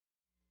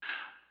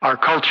Our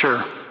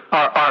culture,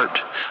 our art,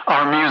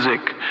 our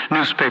music,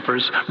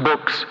 newspapers,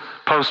 books,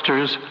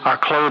 posters, our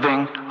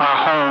clothing,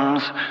 our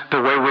homes,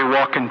 the way we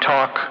walk and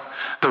talk,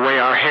 the way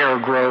our hair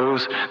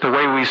grows, the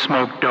way we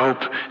smoke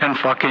dope and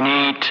fucking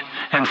eat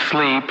and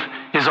sleep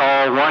is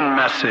all one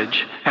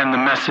message, and the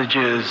message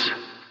is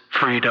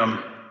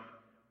freedom.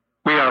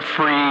 We are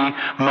free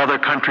mother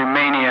country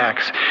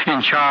maniacs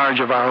in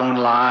charge of our own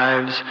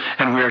lives,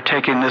 and we are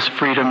taking this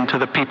freedom to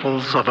the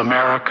peoples of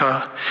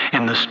America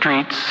in the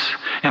streets,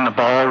 in the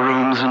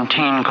ballrooms and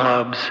teen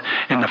clubs,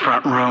 in the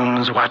front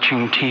rooms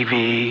watching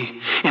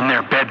TV, in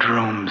their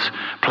bedrooms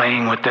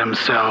playing with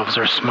themselves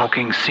or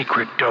smoking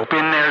secret dope,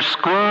 in their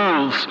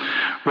schools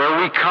where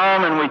we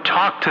come and we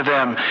talk to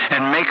them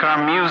and make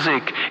our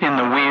music in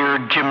the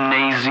weird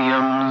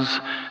gymnasiums.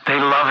 They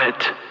love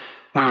it.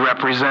 We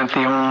represent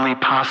the only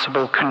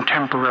possible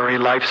contemporary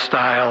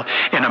lifestyle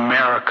in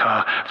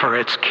America for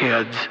its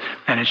kids,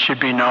 and it should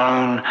be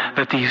known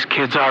that these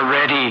kids are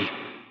ready.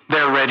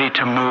 They're ready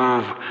to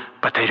move,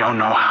 but they don't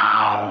know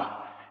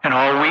how. And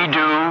all we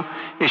do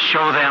is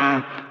show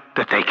them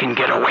that they can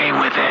get away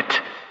with it.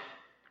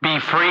 Be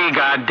free,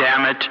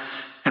 goddammit,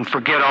 and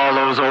forget all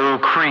those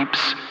old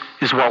creeps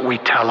is what we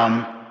tell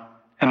them,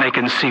 and they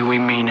can see we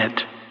mean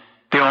it.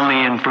 The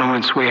only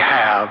influence we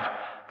have,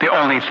 the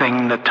only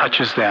thing that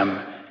touches them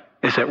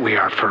is that we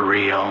are for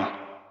real.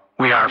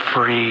 We are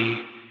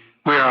free.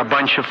 We are a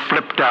bunch of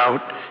flipped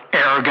out,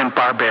 arrogant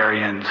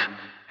barbarians,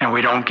 and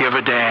we don't give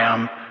a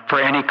damn for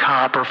any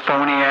cop or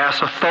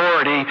phony-ass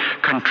authority,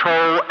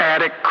 control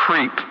addict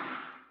creep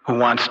who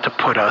wants to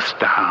put us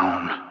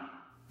down.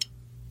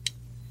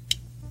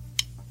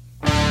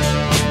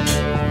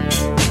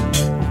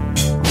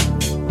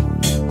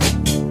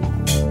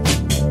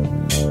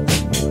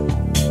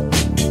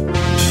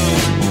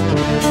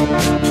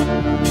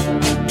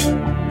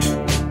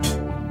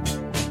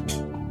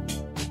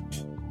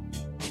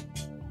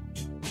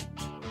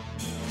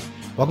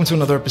 Welcome to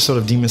another episode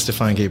of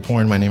Demystifying Gay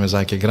Porn. My name is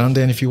Ike Grande,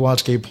 and if you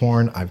watch gay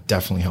porn, I've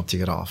definitely helped you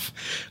get off.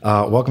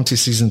 Welcome to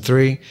season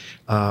 3.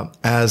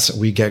 As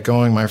we get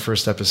going, my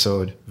first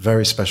episode,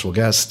 very special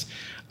guest,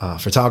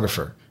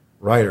 photographer,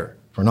 writer,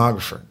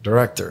 pornographer,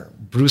 director,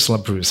 Bruce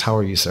LaBruce. How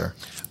are you, sir?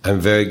 I'm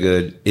very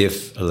good,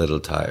 if a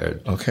little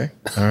tired. Okay.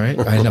 All right.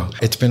 I know.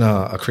 It's been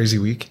a crazy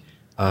week.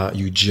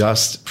 You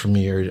just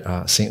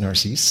premiered Saint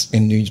Narcisse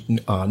in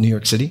New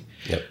York City.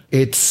 Yep.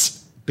 It's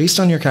based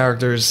on your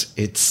characters.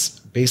 It's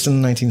based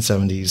in the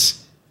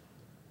 1970s,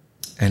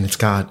 and it's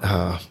got,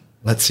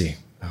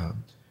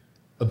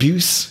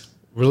 abuse,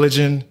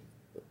 religion,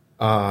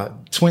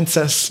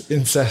 twincest,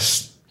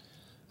 incest,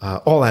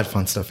 all that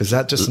fun stuff. Is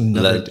that just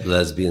another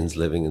lesbians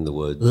living in the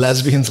woods?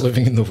 Lesbians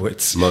living in the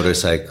woods.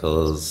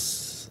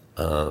 Motorcycles,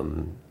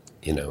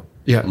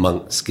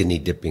 Yeah. Skinny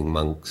dipping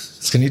monks.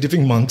 Skinny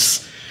dipping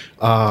monks.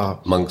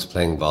 Monks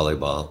playing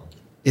volleyball.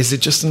 Is it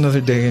just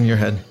another day in your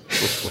head?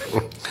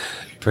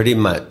 Pretty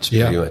much.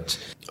 Yeah.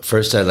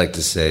 First, I'd like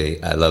to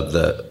say I love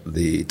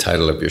the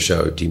title of your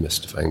show,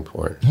 Demystifying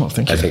Porn. Well,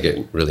 thank you. I think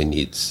it really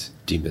needs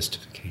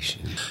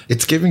demystification.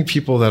 It's giving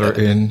people that are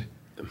in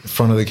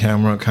front of the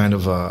camera kind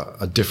of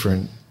a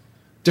different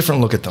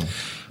look at them.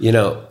 You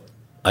know,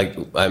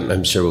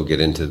 I'm sure we'll get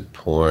into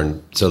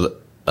porn. So,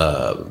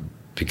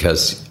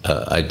 because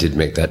I did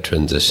make that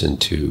transition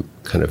to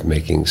kind of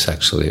making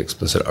sexually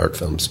explicit art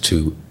films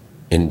to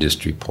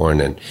industry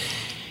porn, and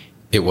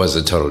it was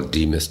a total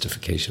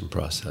demystification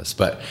process.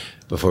 But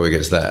before we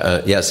get to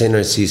that, Saint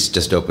Narcisse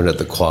just opened at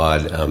the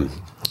Quad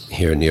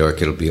here in New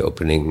York. It'll be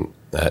opening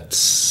at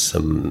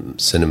some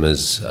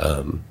cinemas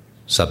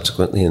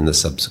subsequently in the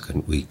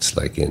subsequent weeks,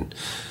 like in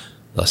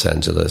Los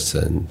Angeles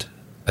and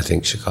I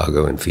think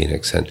Chicago and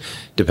Phoenix, and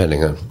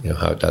depending on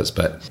how it does.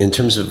 But in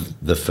terms of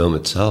the film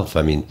itself,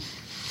 I mean,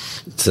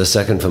 it's the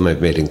second film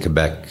I've made in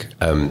Quebec,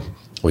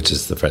 which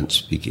is the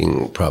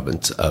French-speaking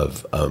province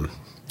of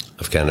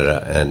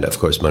Canada, and of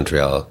course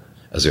Montreal,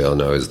 as we all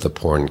know, is the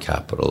porn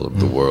capital of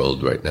the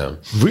world right now.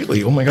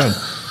 Really? Oh my God!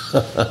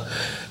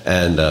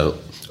 And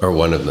or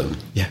one of them.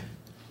 Yeah.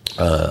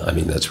 I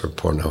mean, that's where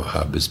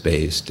Pornhub is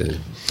based, and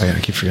I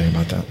keep forgetting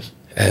about that.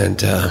 And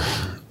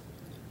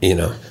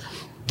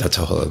that's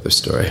a whole other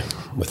story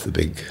with the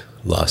big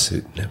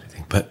lawsuit and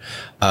everything. But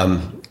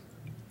and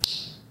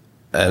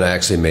I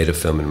actually made a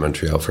film in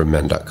Montreal for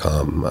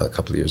Men.com a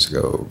couple of years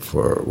ago,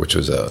 which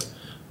was a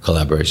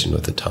collaboration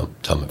with the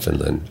Tom of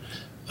Finland,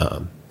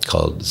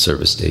 called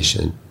Service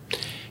Station.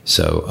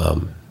 So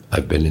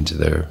I've been into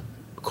their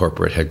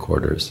corporate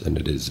headquarters, and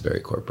it is very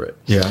corporate.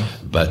 Yeah.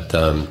 But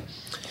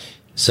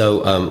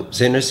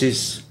Saint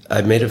Narcisse,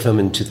 I made a film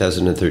in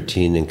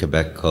 2013 in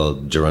Quebec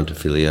called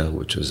Gerontophilia,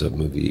 which was a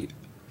movie.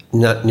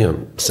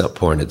 It's not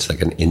porn. It's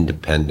like an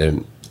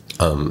independent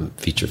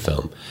feature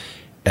film,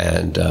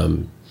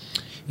 and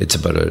it's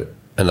about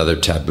another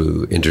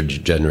taboo,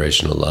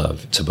 intergenerational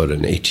love. It's about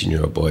an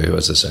 18-year-old boy who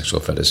has a sexual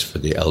fetish for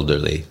the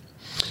elderly.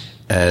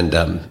 And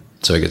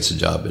so he gets a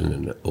job in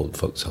an old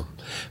folks home.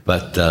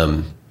 But,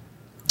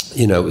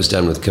 it was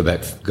done with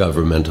Quebec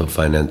governmental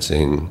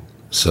financing,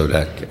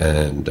 SODEC,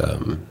 and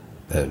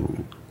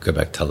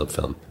Quebec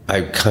Telefilm.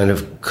 I kind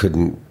of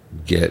couldn't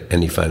get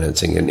any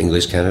financing in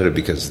English Canada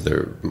because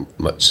they're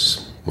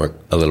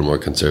a little more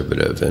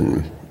conservative,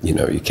 and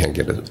you can't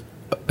get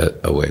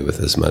away with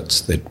as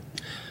much.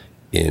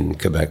 In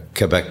Quebec,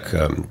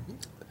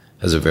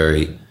 has a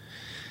very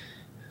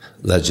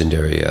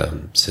legendary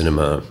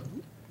cinema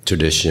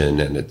tradition,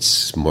 and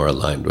it's more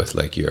aligned with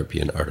like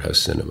European art house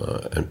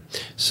cinema. And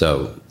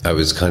so I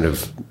was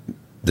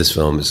this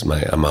film is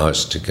my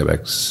homage to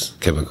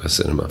Quebecois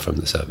cinema from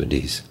the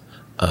 70s.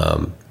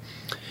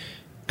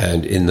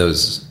 And in the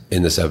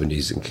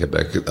 70s in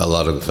Quebec, a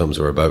lot of the films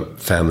were about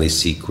family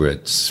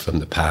secrets from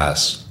the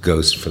past,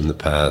 ghosts from the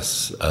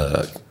past,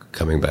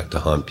 coming back to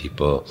haunt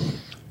people.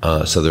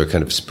 So they're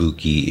kind of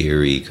spooky,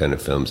 eerie kind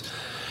of films,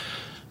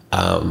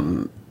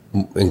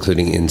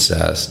 including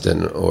incest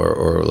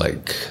or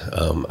like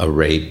a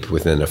rape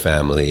within a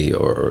family,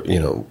 or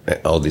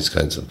all these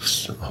kinds of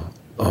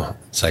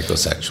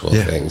psychosexual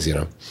things,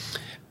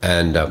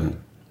 and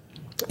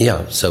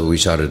so we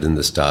shot it in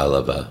the style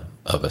of a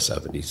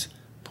 70s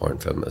porn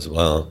film as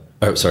well.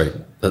 Oh, sorry,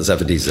 a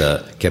 70s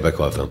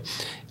Quebecois film.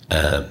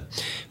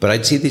 But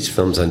I'd see these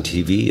films on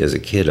TV as a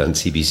kid on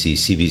CBC.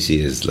 CBC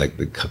is like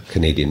the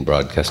Canadian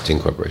Broadcasting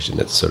Corporation.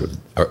 It's sort of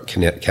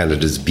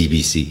Canada's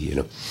BBC,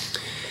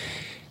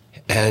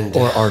 And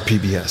or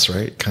RPBS,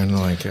 right? Kind of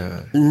like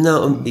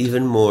no,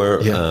 even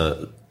more.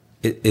 Yeah.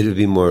 It would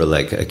be more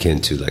like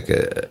akin to like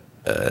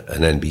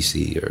an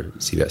NBC or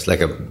CBS, like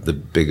the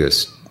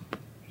biggest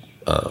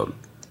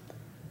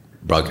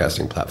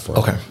broadcasting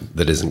platform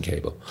that isn't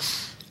cable.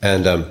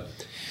 And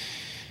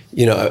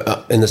in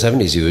the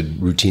 70s, you would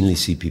routinely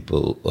see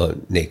people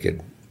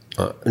naked,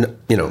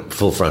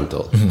 full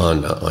frontal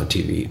on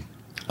TV.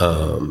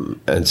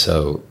 And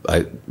so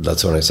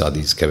that's when I saw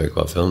these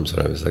Quebecois films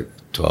when I was like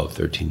 12,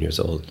 13 years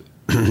old.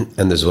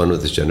 And there's one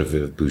with this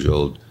Geneviève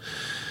Bujold,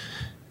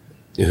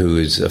 who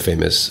is a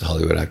famous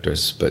Hollywood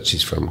actress, but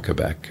she's from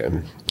Quebec.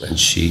 And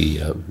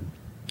she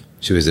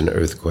was in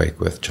Earthquake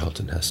with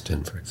Charlton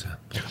Heston, for example.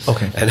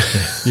 Okay. And,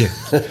 yeah.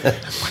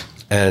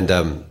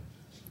 And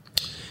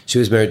she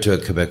was married to a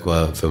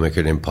Quebecois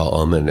filmmaker named Paul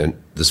Ullman, and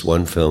this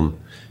one film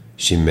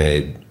she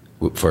made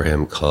for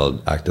him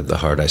called Act of the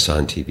Heart I saw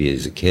on TV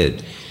as a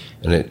kid.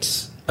 And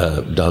it's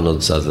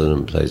Donald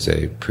Sutherland plays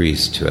a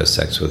priest who has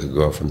sex with a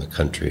girl from the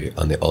country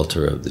on the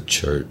altar of the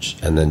church,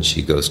 and then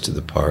she goes to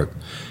the park,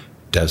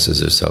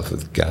 douses herself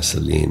with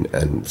gasoline,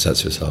 and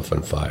sets herself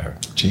on fire.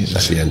 Jesus.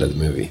 At the end of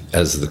the movie,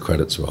 as the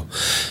credits roll.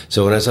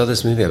 So when I saw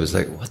this movie, I was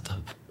like, what the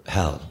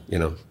hell?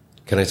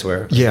 Can I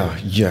swear?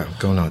 Yeah,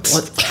 go nuts.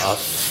 What the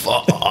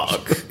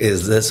fuck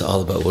is this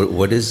all about?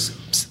 What is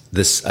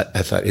this?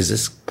 I thought, is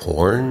this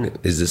porn?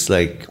 Is this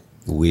like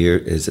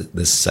weird? Is it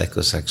this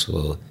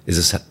psychosexual? Is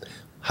this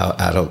how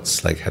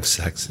adults like have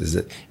sex?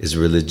 Is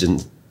religion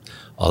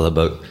all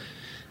about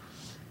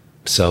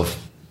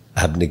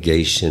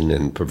self-abnegation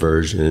and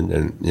perversion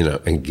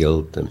and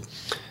guilt? And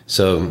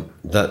so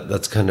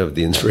that's kind of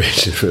the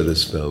inspiration for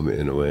this film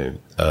in a way.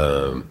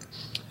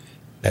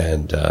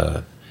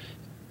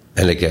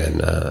 And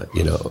again,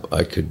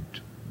 I could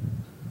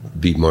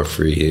be more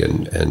free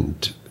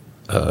and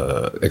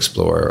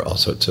explore all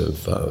sorts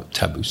of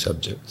taboo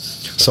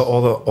subjects. So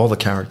all the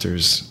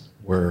characters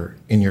were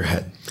in your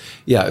head.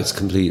 Yeah, it's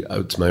complete.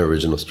 It's my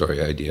original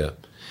story idea,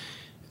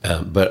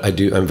 but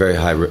I'm very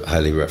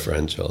highly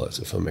referential as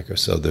a filmmaker.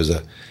 So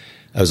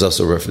I was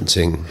also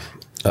referencing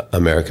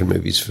American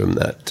movies from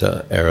that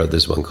era.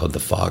 There's one called The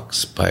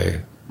Fox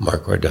by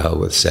Mark Rydell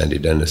with Sandy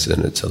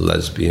Dennison. It's a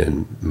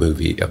lesbian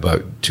movie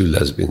about two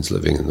lesbians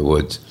living in the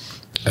woods,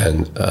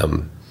 and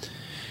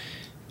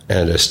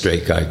a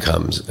straight guy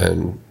comes,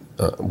 and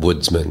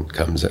woodsman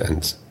comes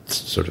and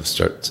sort of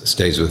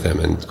stays with them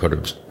and kind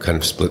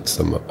of splits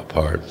them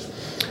apart.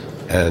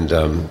 And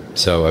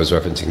so I was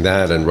referencing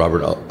that, and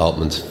Robert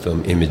Altman's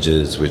film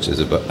Images, which is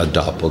about a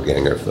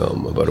doppelganger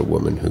film about a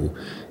woman who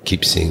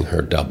keeps seeing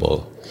her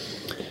double.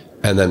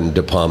 And then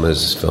De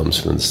Palma's films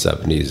from the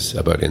 70s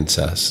about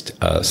incest,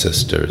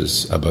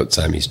 Sisters, about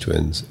Siamese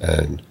twins,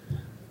 and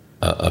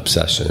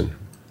Obsession,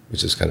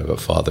 which is kind of a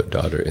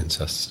father-daughter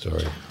incest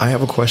story. I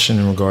have a question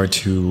in regard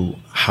to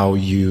how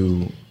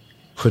you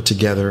put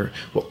together,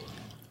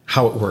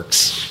 how it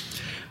works.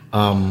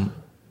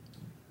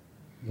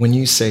 When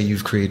you say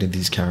you've created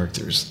these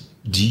characters,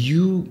 do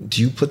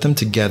you put them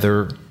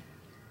together?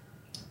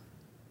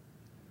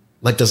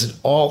 Like, do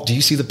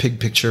you see the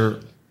big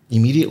picture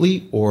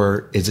immediately,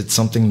 or is it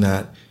something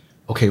that,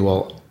 okay,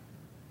 well,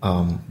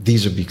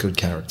 these would be good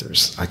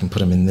characters. I can put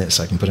them in this.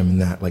 I can put them in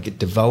that. Like, it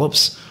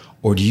develops,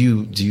 or do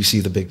you see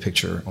the big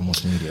picture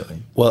almost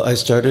immediately? Well, I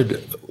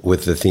started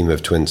with the theme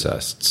of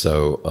twincest.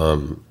 So,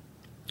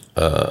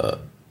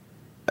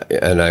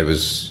 and I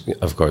was,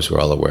 of course, we're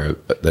all aware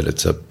that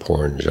it's a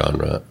porn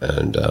genre,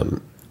 and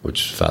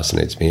which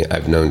fascinates me.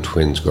 I've known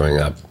twins growing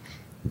up.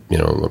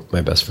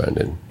 My best friend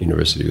in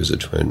university was a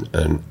twin,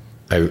 and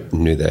I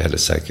knew they had a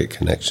psychic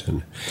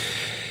connection,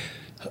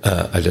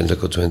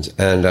 identical twins,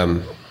 and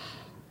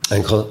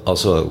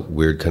also a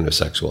weird kind of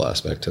sexual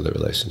aspect to the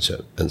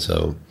relationship. And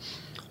so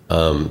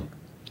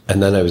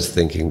and then I was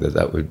thinking that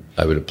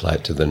I would apply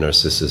it to the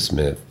Narcissus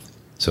myth.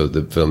 So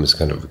the film is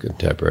kind of a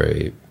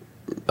contemporary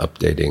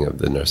updating of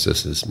the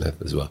Narcissus myth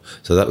as well.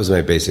 So that was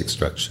my basic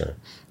structure.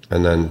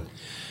 And then,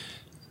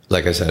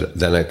 like I said,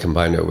 then I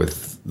combined it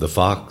with the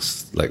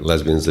Fox, like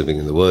lesbians living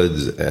in the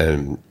woods,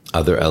 and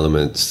other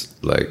elements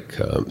like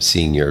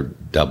seeing your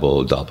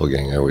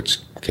doppelganger, which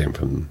came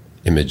from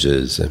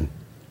images. And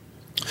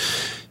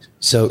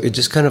so it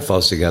just kind of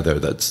falls together.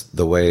 That's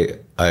the way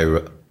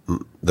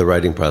the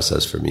writing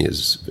process for me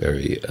is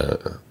very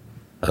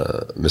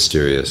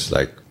mysterious.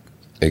 Like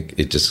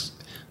it just,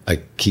 I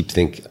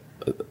think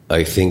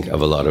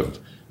of a lot of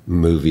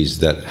movies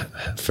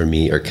that for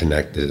me are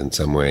connected in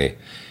some way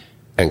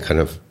and kind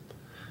of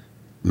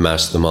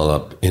mash them all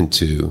up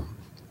into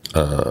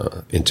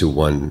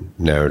one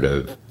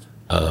narrative.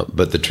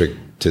 But the trick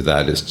to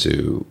that is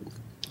to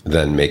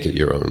then make it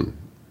your own,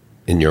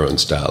 in your own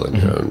style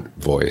and your own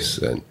voice,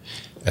 and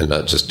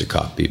not just to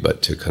copy,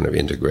 but to kind of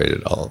integrate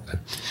it all.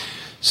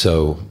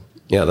 So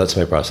yeah, that's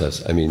my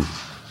process. I mean,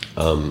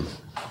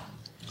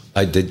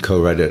 I did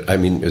co-write it. I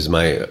mean, it was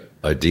my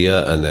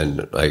idea, and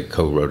then I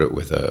co-wrote it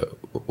with a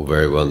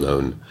very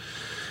well-known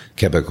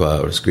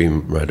Quebecois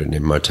screenwriter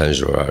named Martin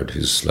Girard,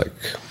 who's like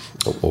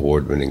an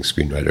award-winning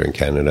screenwriter in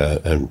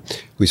Canada, and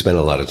we spent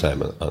a lot of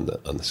time on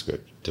the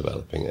script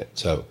developing it.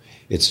 So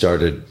it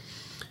started.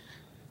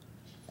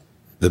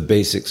 The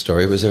basic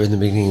story was there in the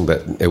beginning,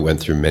 but it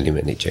went through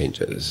many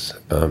changes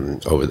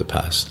over the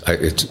past.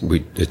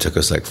 It took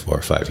us like 4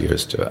 or 5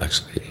 years to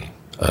actually,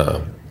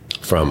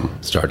 from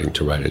starting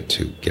to write it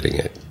to getting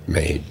it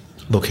made.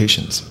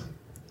 Locations.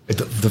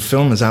 The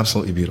film is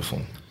absolutely beautiful.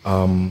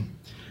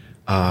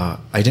 I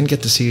didn't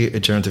get to see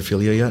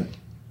Gerontophilia yet,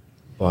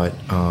 but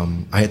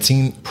I had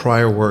seen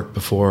prior work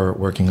before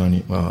working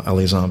on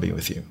LA Zombie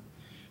with you.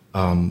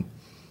 And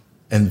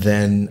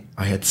then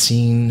I had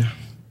seen...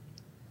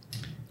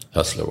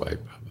 Hustler White,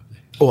 probably.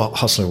 Oh, well,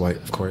 Hustler White,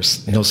 of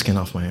course. No Skin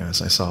Off My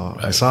Ass. I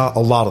saw a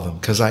lot of them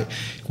because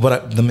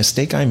the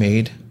mistake I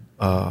made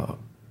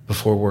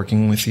before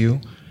working with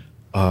you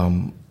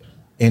in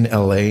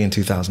LA in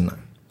 2009.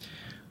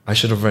 I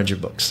should have read your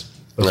books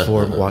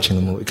before watching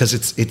the movie, because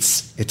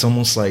it's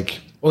almost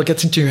like, well, it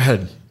gets into your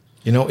head.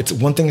 You know, it's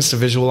one thing is to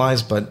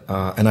visualize, but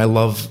and I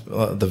love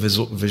the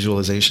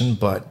visualization,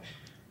 but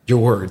your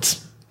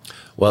words.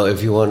 Well,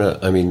 if you want to,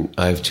 I mean,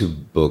 I have 2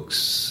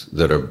 books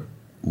that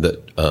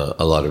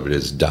a lot of it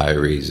is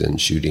diaries and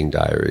shooting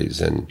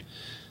diaries, and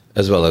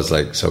as well as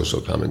like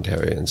social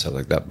commentary and stuff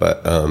like that.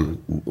 But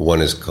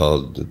one is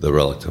called The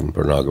Reluctant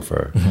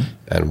Pornographer,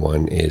 and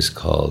one is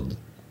called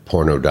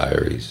Porno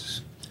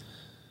Diaries.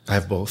 I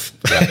have both.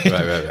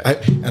 Yeah,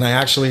 right. And I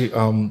actually,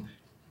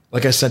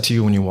 like I said to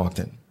you when you walked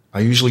in, I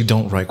usually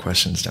don't write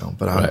questions down,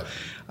 but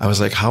I was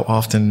like, how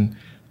often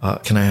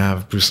can I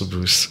have Bruce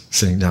LaBruce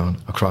sitting down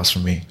across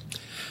from me?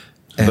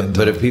 And,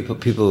 but if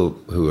people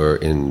who are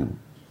in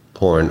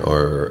porn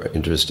or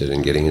interested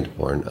in getting into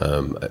porn,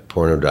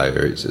 Porno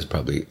Diaries is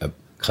probably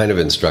kind of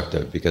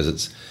instructive,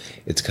 because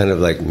it's kind of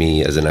like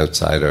me as an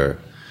outsider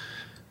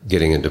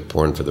getting into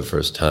porn for the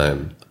first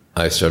time.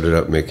 I started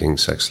out making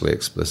sexually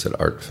explicit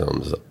art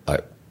films,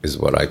 is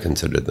what I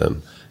considered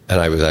them,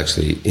 and I was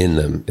actually in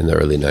them in the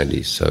early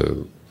 90s,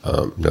 so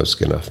No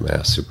Skin Off My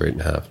Ass, Super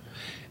 8.5,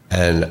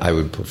 and I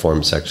would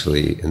perform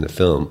sexually in the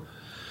film,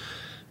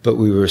 but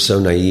we were so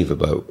naive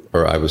about,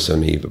 or I was so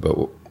naive about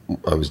what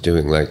I was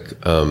doing, like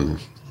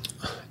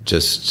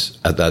just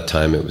at that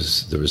time there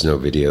was no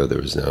video,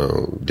 there was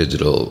no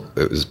digital,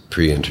 it was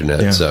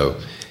pre-internet, so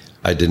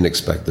I didn't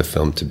expect the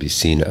film to be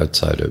seen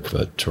outside of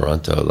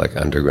Toronto, like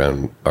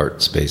underground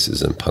art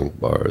spaces and punk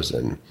bars,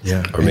 and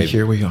or maybe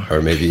here we are,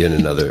 or maybe in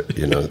another,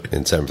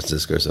 in San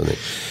Francisco or something.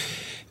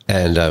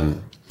 And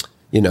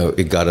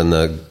it got on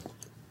the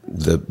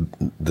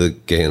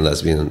Gay and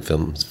Lesbian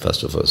Film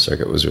Festival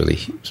circuit was really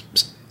huge,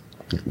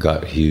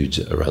 got huge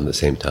around the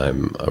same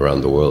time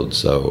around the world.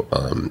 So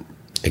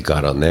it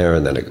got on there,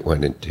 and then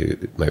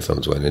my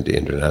films went into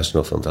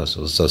international film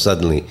festivals. So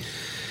suddenly,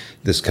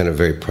 this kind of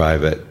very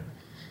private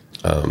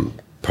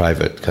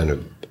kind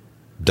of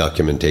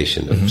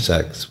documentation of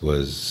sex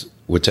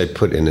which I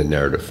put in a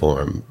narrative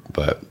form,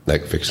 but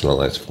like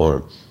fictionalized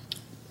form,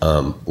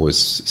 was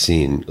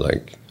seen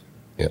like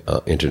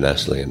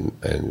internationally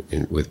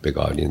and with big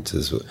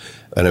audiences,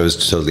 and I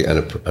was totally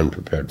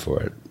unprepared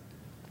for it,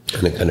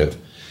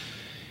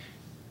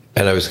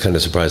 and I was kind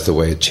of surprised the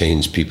way it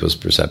changed people's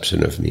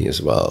perception of me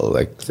as well.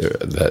 Like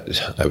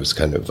that I was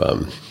kind of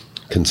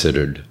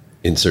considered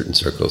in certain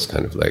circles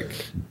kind of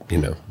like,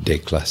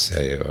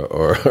 déclassé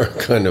or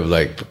kind of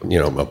like,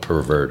 a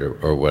pervert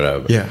or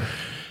whatever. Yeah.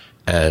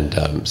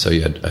 And so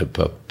you had to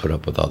put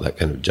up with all that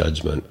kind of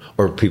judgment.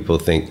 Or people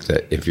think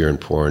that if you're in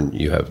porn,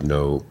 you have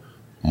no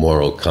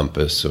moral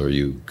compass, or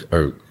you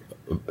are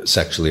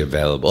sexually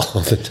available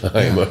all the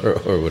time,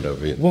 or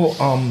whatever. Well,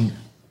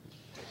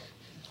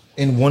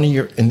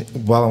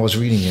 while I was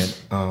reading it,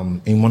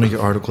 in one of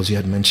your articles, you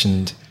had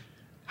mentioned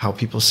how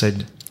people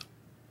said,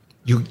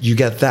 You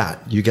get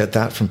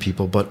that from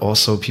people, but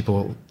also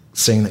people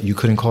saying that you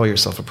couldn't call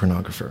yourself a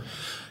pornographer.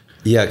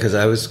 Yeah, because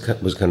I was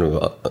kind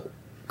of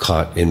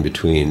caught in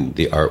between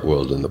the art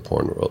world and the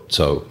porn world.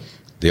 So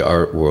the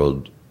art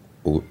world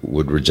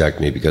would reject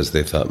me because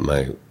they thought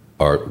my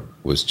art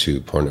was too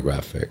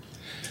pornographic.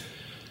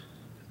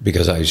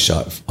 Because I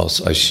shot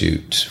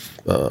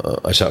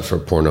for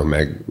porno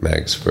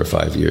mags for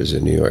 5 years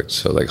in New York.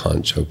 So like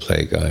Honcho,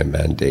 Play Guy,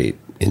 Mandate,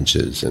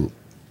 Inches, and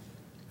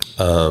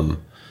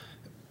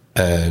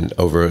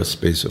over a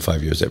space of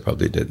 5 years, I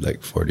probably did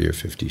like 40 or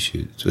 50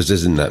 shoots, which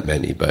isn't that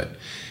many, but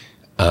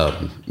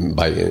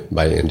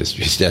by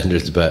industry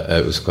standards, but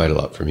it was quite a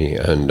lot for me.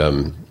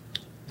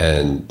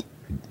 And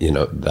you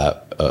know,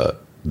 that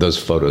those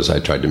photos I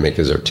tried to make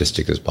as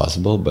artistic as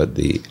possible, but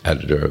the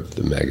editor of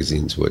the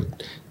magazines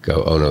would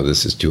go, "Oh no,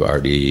 this is too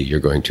arty. You're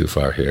going too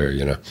far here."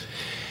 You know,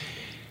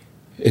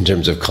 in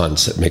terms of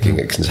concept, making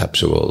it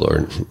conceptual,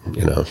 or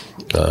you know,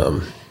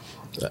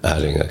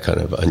 adding a kind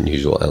of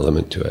unusual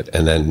element to it.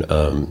 And then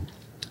on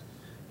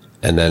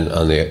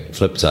the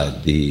flip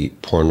side, the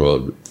porn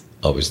world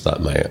always thought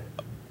my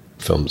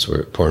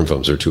porn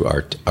films were too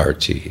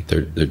arty.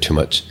 They're too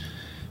much.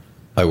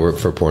 I work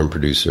for porn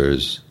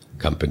producers,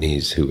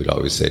 companies who would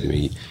always say to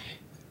me,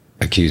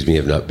 accuse me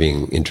of not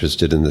being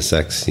interested in the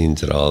sex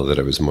scenes at all, that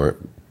I was more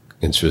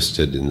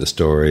interested in the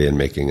story and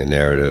making a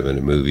narrative and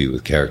a movie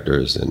with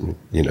characters and,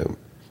 you know,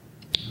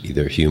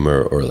 either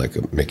humor or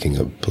like making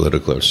a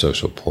political or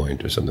social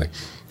point or something.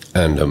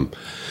 And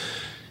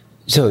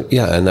so,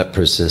 yeah, and that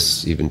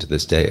persists even to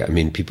this day. I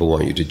mean, people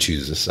want you to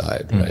choose a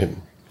side, right?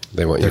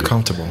 They're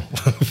comfortable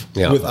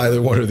with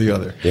either one or the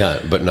other.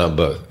 Yeah, but not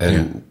both.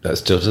 And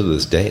still to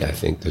this day, I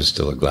think there's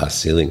still a glass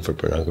ceiling for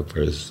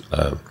pornographers,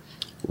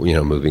 you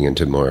know, moving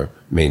into more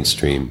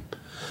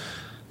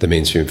the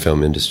mainstream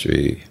film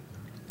industry,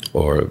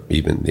 or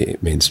even the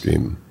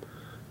mainstream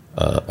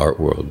art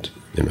world,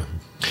 you know.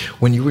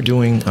 When you were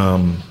doing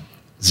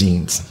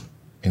zines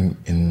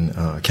in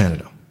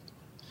Canada,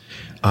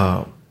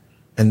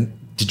 and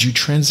did you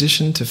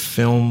transition to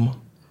film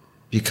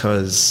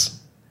because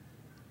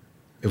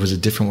it was a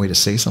different way to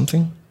say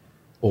something,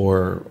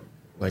 or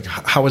like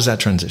how was that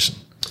transition?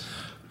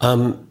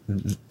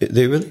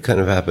 They really kind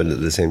of happened at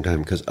the same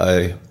time, because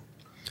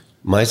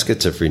my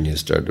schizophrenia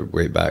started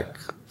way back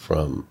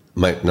from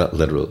not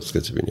literal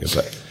schizophrenia,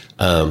 but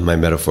my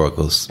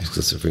metaphorical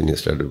schizophrenia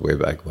started way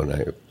back when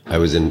I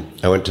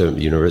went to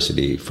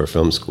university for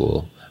film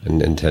school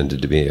and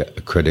intended to be a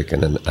critic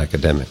and an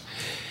academic,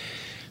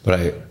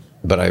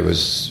 but I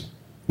was,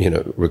 you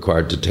know,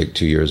 required to take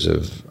 2 years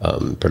of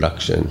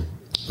production,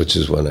 which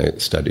is when I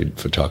studied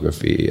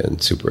photography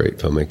and Super 8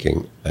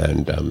 filmmaking,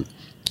 and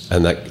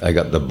that I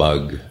got the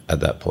bug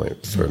at that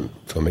point for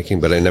filmmaking,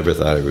 but I never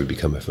thought I would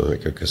become a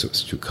filmmaker because it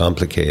was too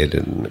complicated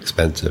and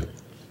expensive,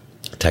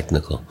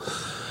 technical.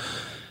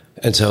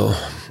 And so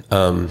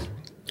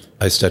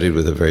I studied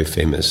with a very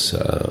famous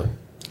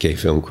gay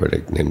film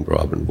critic named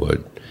Robin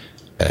Wood,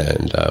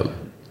 and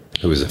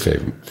who was a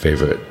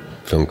favorite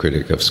film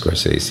critic of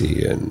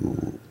Scorsese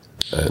and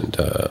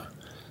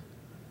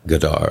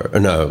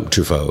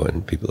Truffaut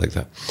and people like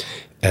that.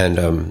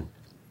 And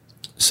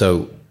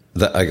so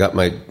I got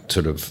my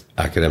sort of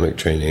academic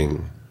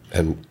training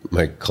and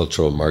my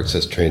cultural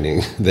Marxist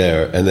training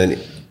there. And then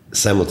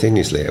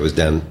simultaneously, I was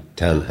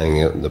downtown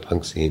hanging out in the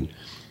punk scene.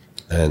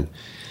 And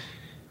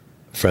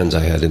friends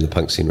I had in the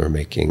punk scene were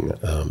making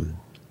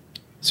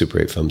Super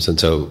 8 films. And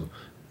so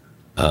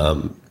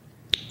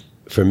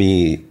for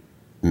me,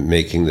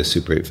 making the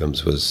Super 8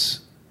 films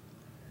was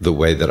the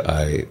way that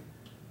I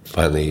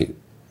finally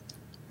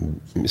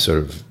sort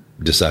of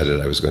decided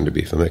I was going to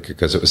be a filmmaker,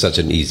 because it was such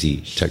an easy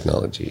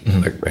technology.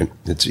 Like, right?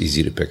 It's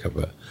easy to pick up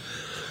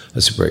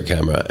a Super 8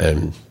 camera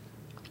and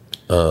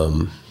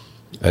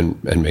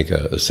make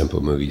a simple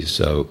movie.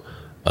 So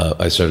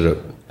I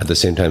started at the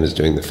same time as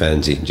doing the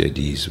fanzine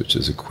JDs, which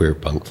is a queer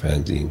punk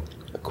fanzine,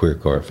 a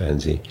queercore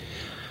fanzine.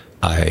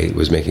 I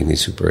was making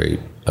these Super 8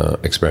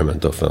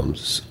 experimental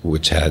films,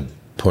 which had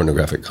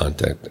pornographic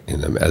content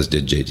in them, as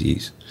did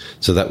JDs.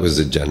 So that was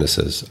the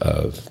genesis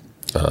of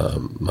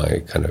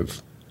my kind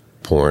of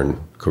porn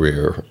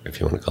career, if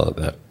you want to call it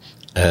that.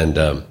 And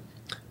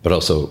but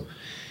also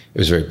it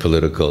was very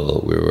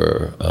political. We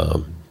were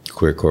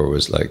queercore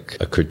was like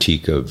a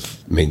critique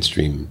of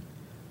mainstream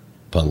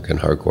punk and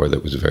hardcore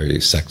that was very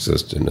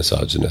sexist and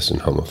misogynist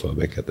and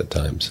homophobic at the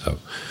time. So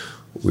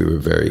we were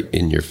very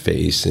in your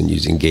face and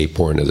using gay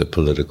porn as a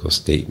political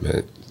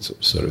statement,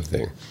 sort of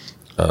thing.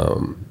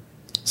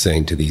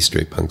 Saying to these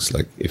straight punks,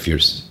 like, if you're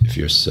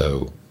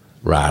so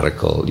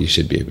radical, you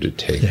should be able to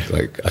take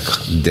like a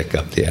dick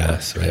up the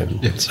ass, right?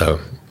 Yeah. So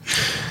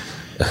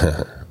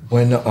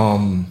when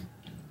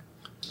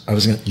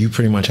you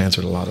pretty much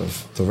answered a lot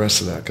of the rest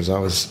of that, because I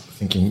was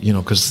thinking, you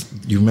know, because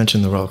you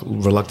mentioned the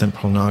reluctant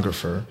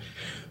pornographer,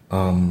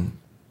 and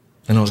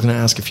I was going to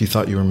ask if you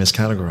thought you were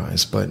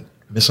miscategorized, but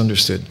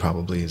misunderstood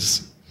probably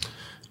is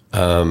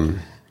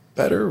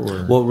better.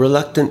 Or? Well,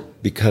 reluctant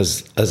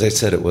because, as I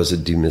said, it was a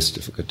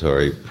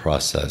demystificatory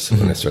process.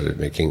 When I started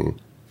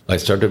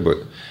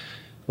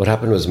what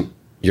happened was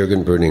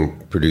Jürgen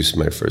Bräuning produced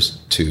my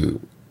first 2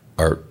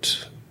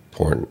 art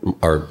porn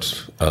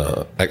art,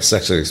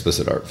 sexually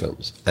explicit art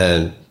films,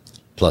 and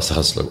plus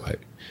Hustler White,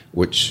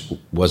 which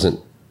wasn't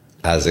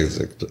as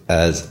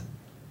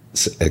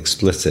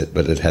explicit,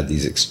 but it had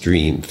these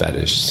extreme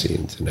fetish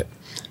scenes in it,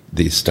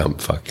 the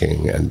stump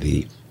fucking and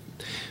the,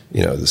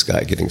 this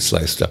guy getting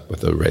sliced up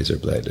with a razor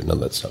blade and all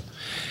that stuff.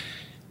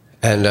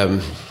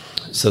 And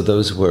so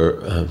those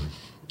were,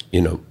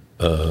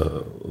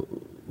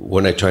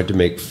 when I tried to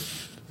make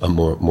a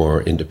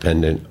more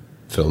independent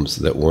films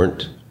that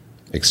weren't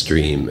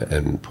extreme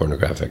and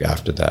pornographic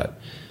after that,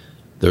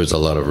 there was a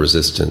lot of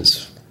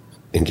resistance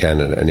in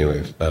Canada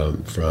anyway,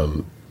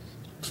 from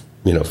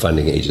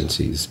funding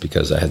agencies,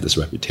 because I had this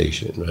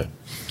reputation, right?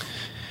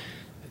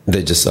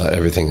 They just thought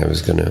everything I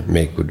was going to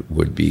make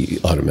would be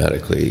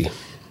automatically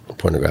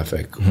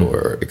pornographic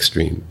or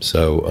extreme.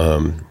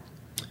 So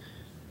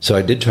so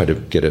I did try to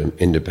get an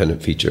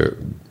independent feature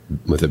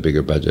with a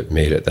bigger budget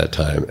made at that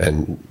time,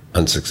 and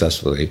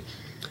unsuccessfully.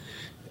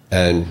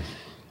 And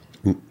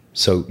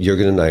so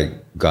Jürgen and I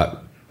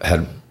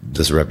had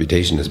this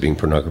reputation as being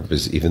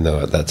pornographers, even though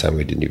at that time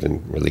we didn't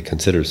even really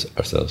consider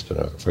ourselves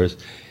pornographers.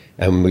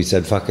 And we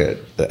said, fuck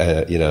it.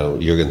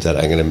 Jürgen said,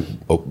 I'm going to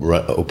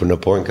open a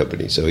porn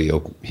company. So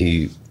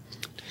he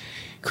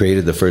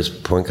created the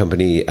first porn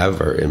company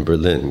ever in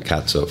Berlin,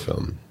 Katzo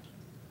Film.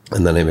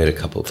 And then I made a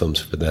couple of films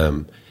for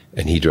them,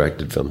 and he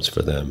directed films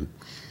for them.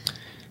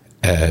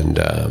 And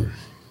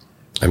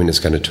it's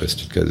kind of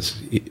twisted, because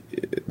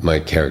my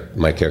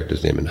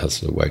character's name in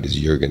Hustler White is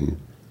Jürgen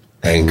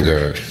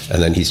Enger,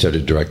 and then he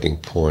started directing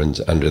porn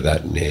films under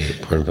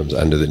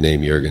the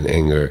name Jürgen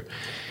Enger,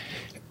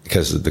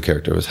 because the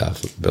character was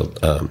half built,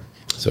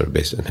 sort of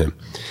based on him.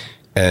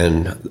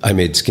 And I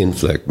made Skin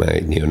Flick,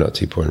 my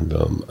neo-Nazi porn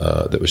film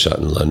that was shot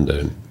in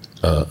London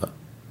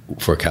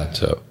for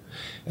Katzo.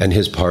 And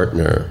his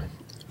partner,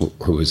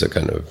 who was a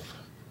kind of,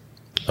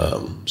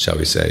 shall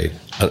we say,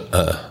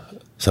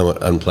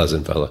 somewhat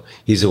unpleasant fellow,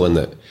 he's the one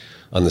that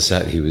on the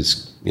set, he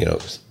was,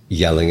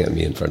 yelling at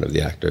me in front of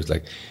the actors,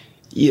 like,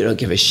 you don't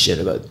give a shit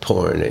about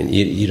porn, and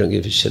you don't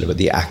give a shit about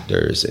the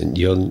actors, and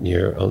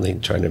you're only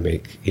trying to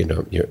make,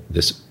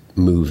 this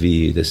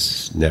movie,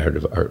 this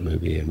narrative art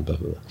movie, and blah,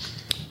 blah, blah.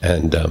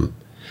 And,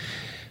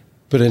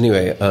 but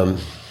anyway, and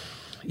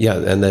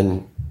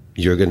then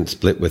Jürgen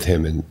split with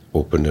him and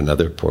opened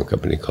another porn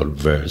company called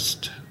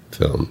Verst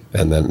Film.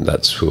 And then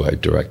that's who I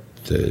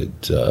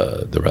directed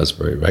The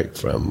Raspberry Reich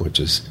from, which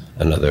is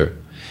another,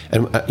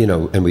 and,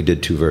 and we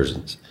did two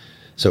versions.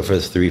 So for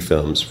 3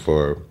 films,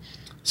 for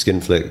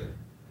Skin Flick,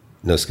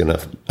 Raspberry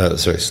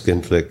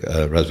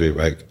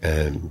Reich,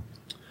 and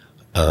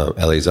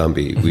LA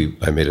Zombie,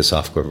 I made a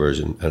softcore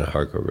version and a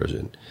hardcore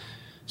version.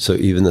 So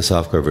even the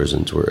softcore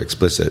versions were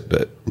explicit,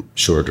 but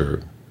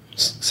shorter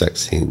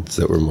sex scenes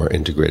that were more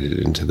integrated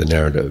into the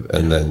narrative.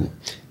 And then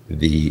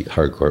the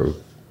hardcore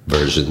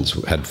versions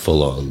had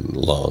full-on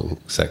long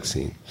sex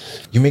scenes.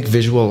 You make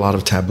visual a lot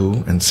of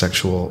taboo and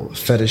sexual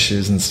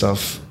fetishes and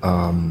stuff.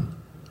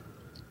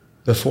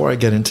 Before I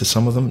get into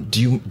some of them,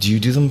 do you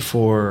do them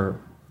for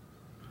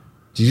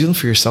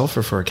yourself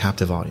or for a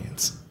captive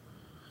audience?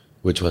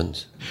 Which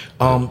ones?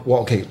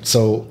 Okay,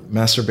 so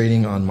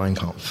masturbating on Mein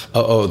Kampf.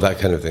 Oh, that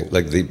kind of thing,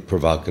 like the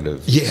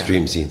provocative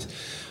extreme scenes.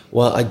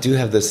 Well, I do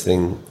have this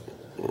thing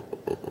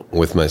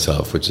with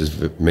myself, which is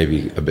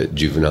maybe a bit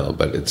juvenile,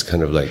 but it's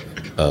kind of like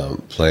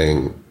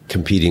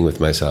competing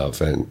with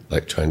myself and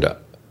like trying to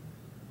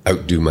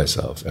outdo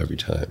myself every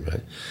time,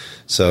 right?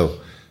 So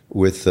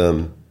with,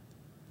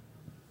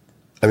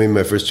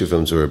 my first 2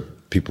 films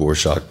people were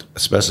shocked,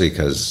 especially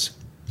because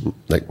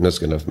like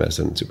Nuska Enough Mess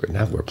and Super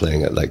Nav were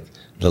playing at like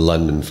the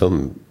London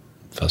Film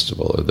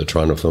Festival or the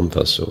Toronto Film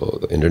Festival,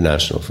 the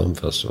international film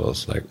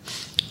festivals, like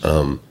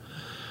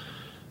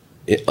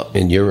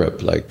in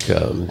Europe, like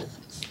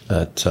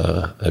at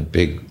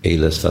big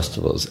A-list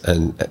festivals,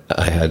 and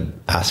I had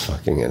ass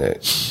fucking in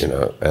it,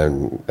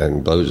 and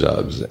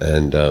blowjobs,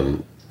 and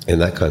in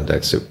that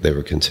context, they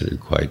were considered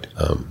quite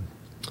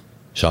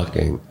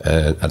shocking,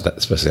 and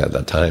especially at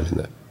that time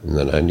in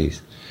the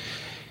 90s,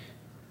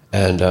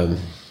 and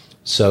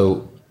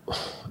so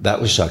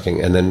that was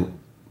shocking,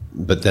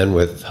 but then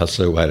with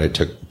Hustler White, I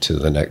took it to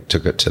the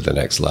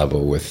next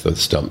level with the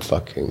stump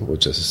fucking,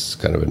 which is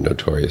kind of a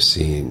notorious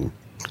scene.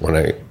 When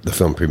the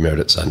film premiered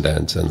at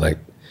Sundance, and like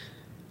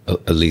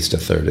at least a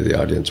third of the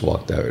audience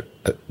walked out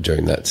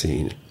during that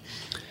scene,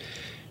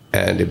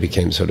 and it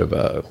became sort of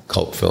a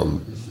cult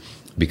film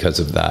because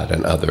of that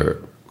and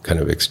other kind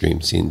of extreme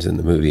scenes in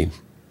the movie.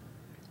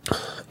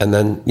 And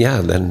then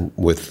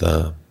with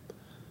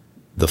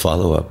the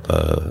follow-up,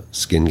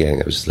 Skin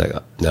Gang, I was just like,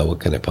 now what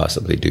can I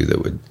possibly do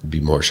that would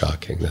be more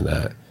shocking than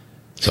that?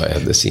 So I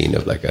have the scene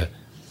of like a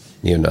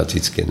neo-Nazi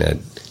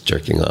skinhead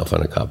jerking off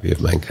on a copy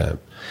of Mein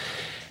Kampf.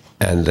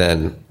 And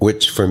then,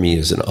 which for me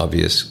is an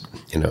obvious,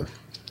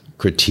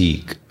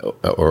 critique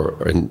or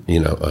a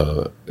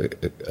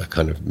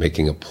kind of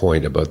making a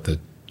point about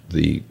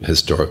the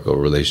historical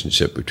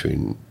relationship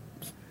between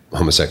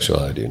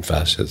homosexuality and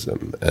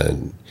fascism.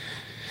 And,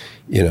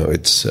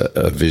 it's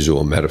a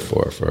visual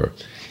metaphor for,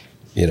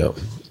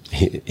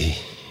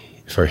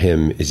 for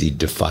him, is he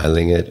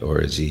defiling it, or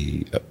is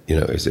he,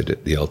 is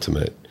it the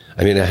ultimate?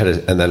 I mean,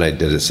 and then I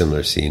did a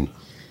similar scene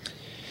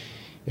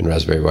in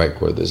Raspberry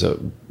Reich where there's a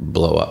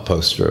blow-up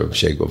poster of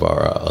Che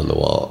Guevara on the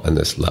wall, and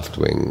this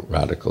left-wing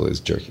radical is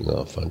jerking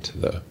off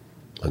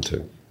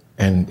onto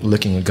and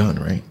licking a gun,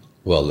 right?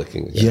 Well,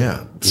 licking a gun.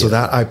 Yeah. So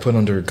that I put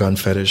under gun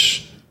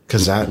fetish,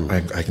 because that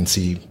I can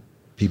see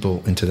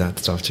people into that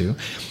stuff too.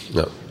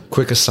 No.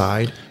 Quick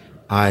aside,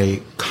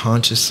 I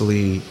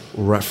consciously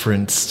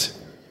referenced.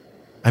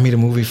 I made a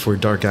movie for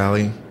Dark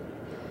Alley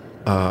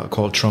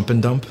called Trump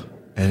and Dump,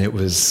 and it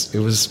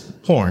was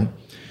porn,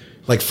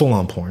 like full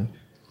on porn,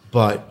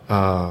 but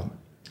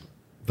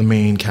the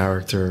main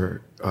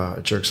character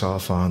jerks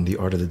off on The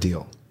Art of the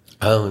Deal.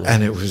 Oh, no.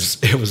 And it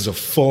was a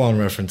full on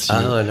reference to you.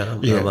 Oh, no,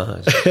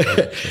 yeah.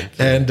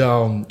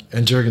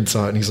 And Jurgen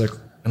saw it, and he's like,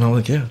 and I'm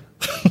like, yeah,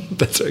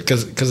 that's right,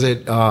 because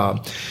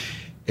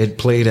it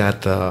played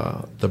at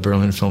the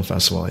Berlin Film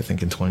Festival, I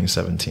think, in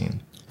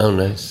 2017. Oh,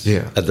 nice.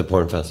 Yeah. At the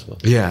porn festival.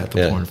 Yeah, at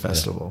the porn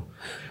festival.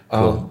 Yeah.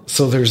 Cool.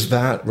 So there's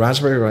that.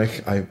 Raspberry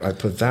Reich, I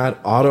put that.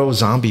 Auto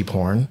zombie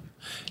porn.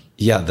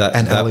 Yeah,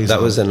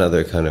 that was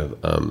another kind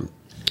of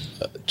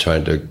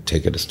trying to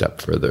take it a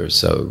step further.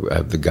 So I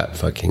have the gut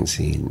fucking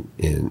scene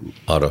in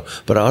Auto.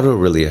 But Auto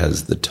really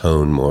has the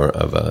tone more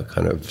of a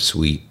kind of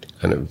sweet,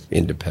 kind of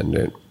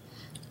independent,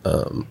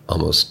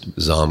 almost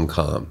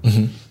zom-com,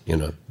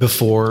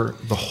 Before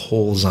the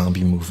whole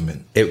zombie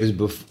movement. It was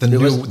before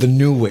the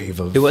new wave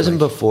of. It wasn't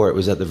before. It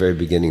was at the very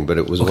beginning, but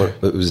it was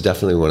it was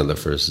definitely one of the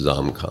first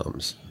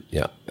zom-coms.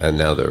 Yeah, and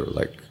now they're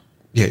like.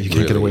 Yeah, you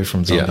can't get away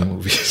from zombie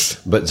movies.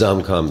 But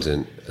zom-coms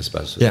and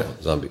especially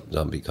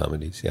zombie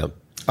comedies. Yeah.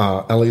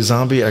 LA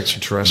Zombie,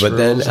 Extraterrestrials. But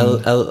then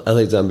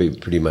LA Zombie,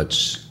 pretty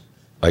much,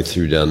 I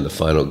threw down the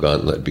final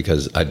gauntlet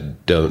because I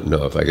don't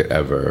know if I could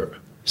ever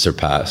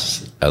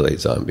surpass LA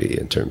Zombie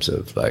in terms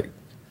of like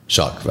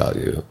shock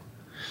value.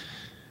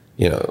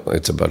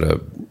 It's about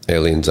a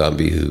alien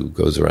zombie who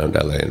goes around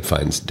LA and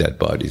finds dead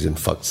bodies and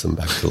fucks them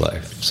back to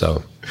life.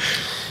 So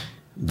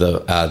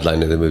the ad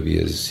line of the movie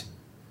is,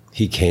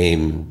 he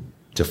came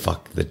to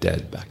fuck the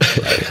dead back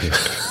to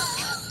life.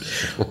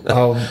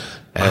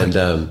 And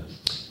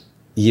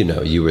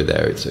you were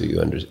there, so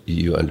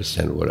you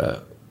understand what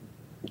a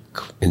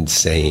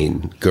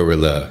insane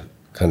guerrilla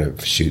kind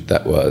of shoot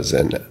that was,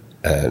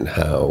 and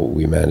how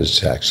we managed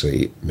to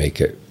actually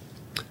make it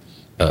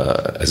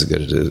as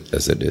good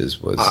as it is.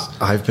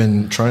 I've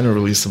been trying to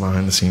release the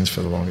behind the scenes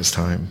for the longest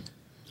time.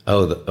 I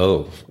don't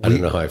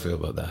know how I feel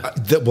about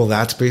that. Well,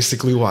 that's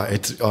basically why.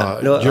 It's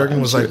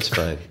Jurgen was like, it's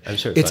fine. I'm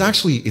sure it's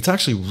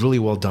actually really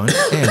well done.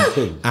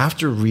 And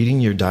after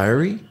reading your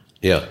diary,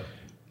 yeah,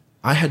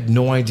 I had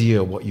no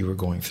idea what you were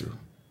going through.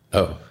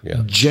 Oh,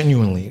 yeah.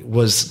 Genuinely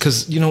was,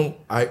 because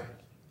I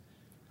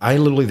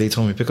literally, they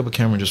told me, pick up a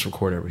camera and just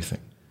record everything.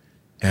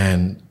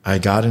 And I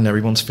got in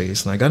everyone's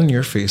face, and I got in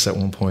your face at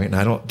one point. And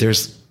I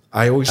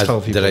always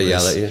tell people. Did I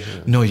yell at you?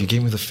 No, you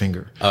gave me the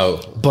finger.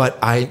 Oh. But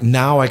I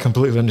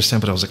completely understand,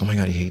 but I was like, oh my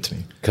God, he hates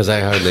me. Because I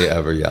hardly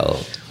ever yell.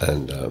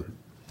 And,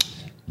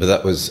 but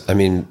that was,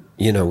 we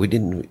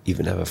didn't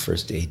even have a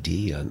first AD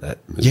on that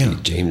movie. Yeah.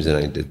 James and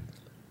I did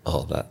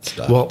all that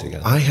stuff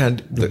together. I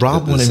had,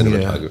 Rob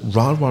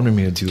wanted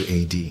me to do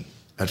AD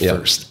at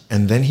first.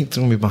 And then he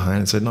threw me behind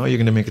and said, no, you're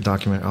going to make a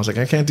documentary. I was like,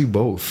 I can't do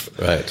both.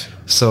 Right.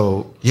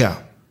 So,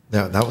 yeah,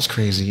 that was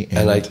crazy.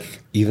 And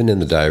even in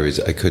the diaries,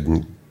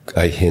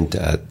 I hint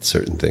at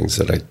certain things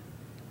that I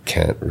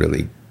can't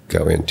really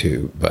go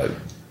into, but,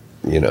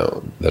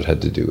 that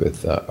had to do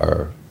with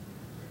our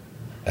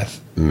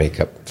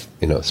makeup,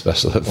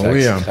 special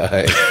effects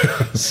guy.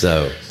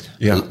 So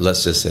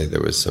let's just say there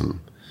was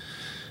some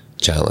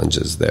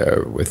challenges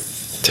there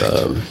with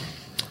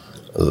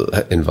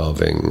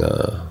involving,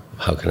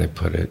 how can I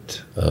put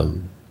it?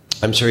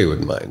 I'm sure he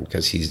wouldn't mind,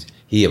 because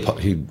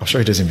I'm sure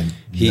he doesn't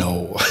even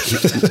know.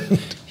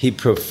 He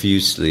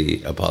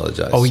profusely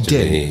apologized. Oh, he to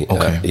did? Me.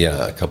 Okay.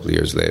 A couple of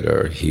years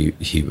later,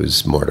 he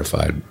was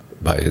mortified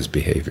by his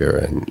behavior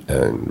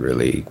and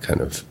really kind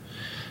of,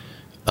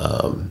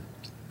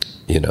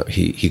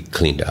 he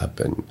cleaned up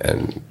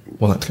and.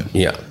 Well, that's good.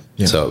 Yeah.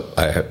 So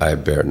I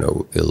bear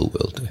no ill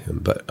will to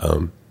him,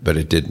 but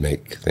it did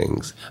make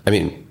things.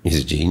 He's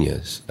a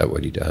genius at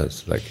what he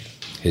does. Like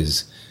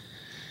his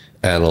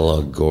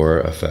analog gore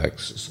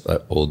effects,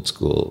 old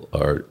school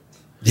art.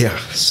 Yeah.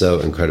 So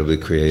incredibly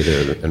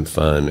creative and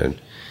fun,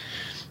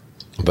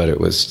 but that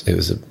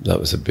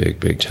was a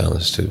big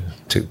challenge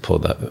to pull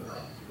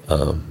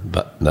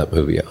that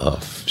movie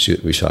off.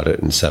 We shot it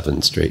in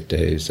 7 straight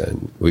days,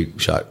 and we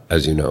shot,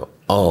 as you know,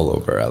 all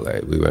over LA.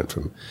 We went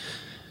from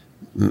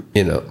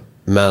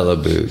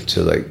Malibu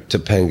to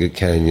Topanga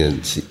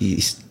Canyon to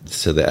east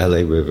to the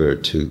LA River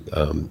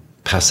to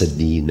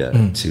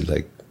Pasadena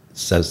to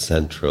South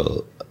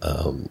Central.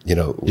 We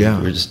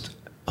were just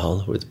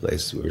all over the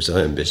place. We were so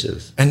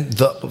ambitious. And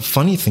the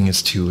funny thing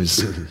is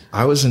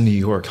I was in New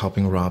York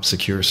helping Rob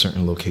secure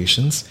certain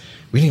locations.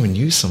 We didn't even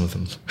use some of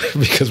them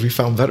because we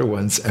found better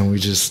ones, and we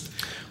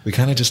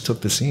kind of just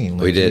took the scene.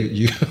 We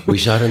did. We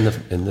shot in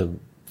the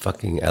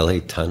fucking LA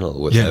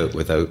tunnel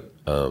without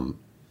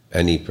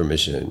any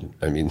permission.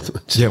 I mean,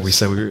 Yeah, we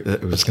said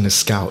it was going to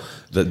scout.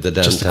 the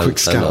downtown Just a quick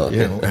scout,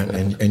 tunnel.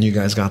 and you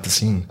guys got the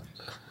scene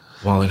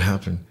while it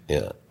happened.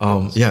 Yeah.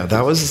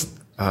 That was.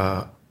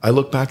 I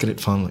look back at it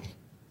fondly.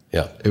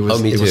 Yeah. It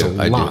was. Me it was too.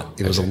 a lot.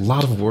 It was a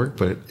lot of work,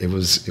 but it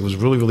was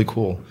really, really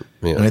cool.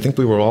 Yeah. And I think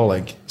we were all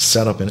like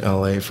set up in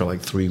LA for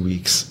like 3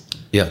 weeks.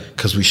 Yeah.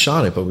 Because we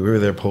shot it, but we were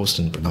there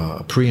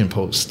pre and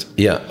post.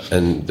 Yeah,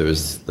 and there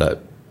was that.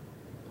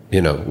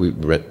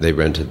 They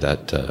rented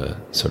that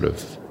sort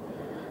of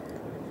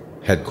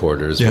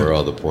headquarters where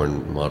all the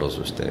porn models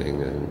were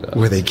staying, and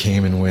Where they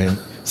came and went.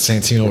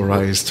 Santino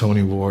Rice,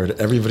 Tony Ward,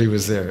 everybody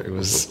was there. It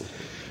was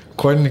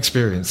quite an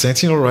experience.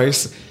 Santino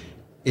Rice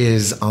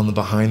is on the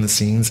behind the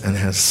scenes and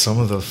has some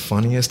of the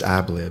funniest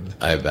ad lib.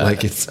 I bet.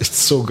 Like it's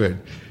so good.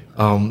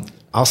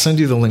 I'll send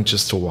you the link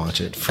just to watch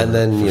it. and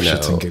then for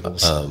shits and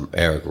giggles.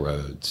 Eric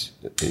Rhodes,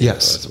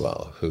 Yes. as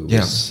well, who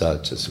Yeah. was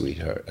such a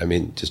sweetheart. I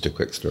mean, just a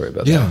quick story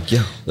about Yeah, that.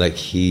 yeah. Like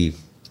he,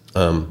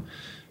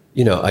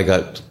 I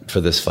got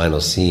for this final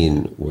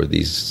scene where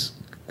these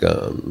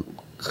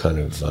kind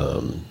of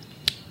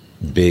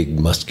big,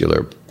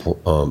 muscular,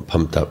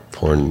 pumped up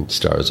porn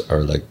stars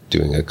are like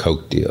doing a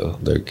coke deal.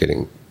 They're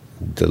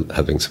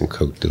having some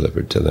coke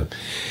delivered to them,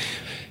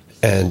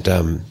 and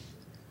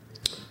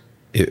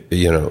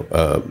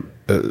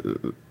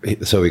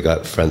so we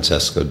got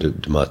Francesco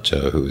Di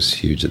Macho, who was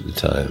huge at the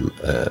time.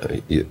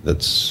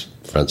 That's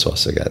Francois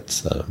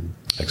Saget's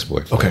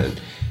ex-boyfriend. Okay.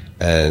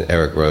 And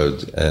Eric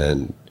Rhodes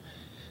and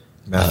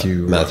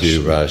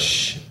Matthew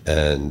Rush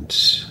and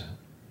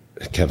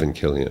Kevin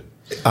Killian.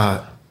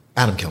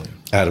 Adam Killian.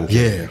 Adam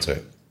Killian, that's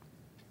right.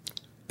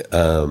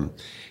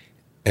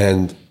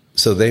 And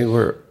so they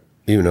were,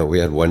 we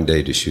had one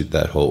day to shoot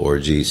that whole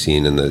orgy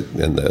scene and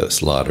the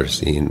slaughter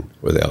scene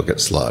where they all get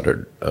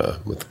slaughtered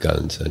with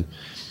guns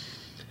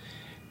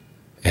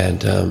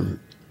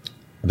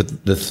but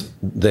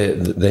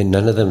they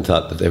none of them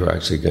thought that they were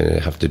actually going to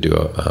have to do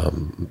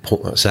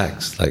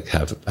sex, like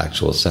have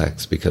actual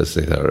sex, because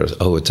they thought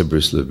it's a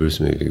Bruce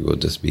movie. We'll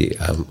just be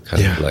kind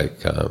of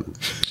like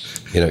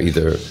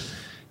either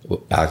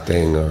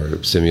acting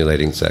or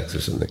simulating sex or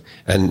something.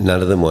 And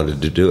none of them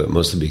wanted to do it,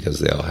 mostly because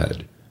they all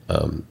had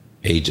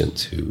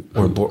agents who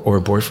or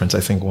boyfriends. I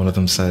think one of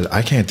them said,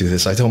 "I can't do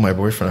this. I told my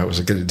boyfriend I was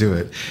going to do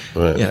it."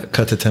 Right. Yeah.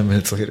 Cut to 10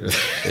 minutes later.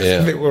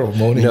 Yeah. They were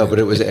moaning. No, but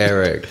it was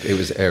Eric. It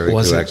was Eric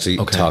Was who it? actually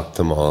Okay. talked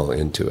them all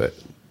into it.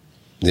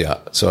 Yeah.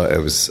 So I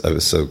was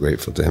so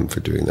grateful to him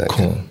for doing that.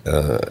 Cool.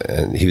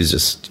 And he was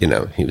just,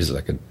 he was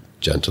like a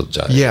gentle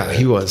giant. Yeah,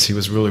 he was. He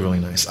was really, really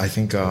nice. I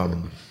think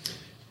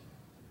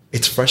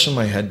it's fresh in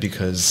my head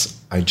because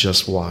I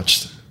just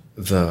watched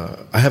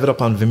I have it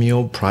up on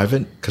Vimeo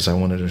private because I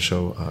wanted to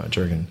show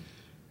Jurgen.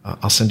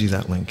 I'll send you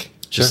that link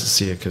just to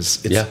see it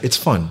because it's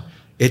fun.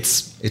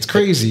 It's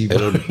crazy.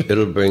 But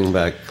It'll bring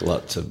back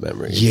lots of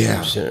memories.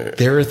 yeah, Sure.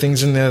 there are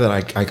things in there that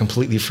I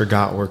completely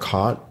forgot were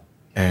caught.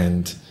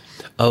 And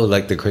Oh,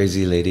 like the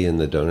crazy lady in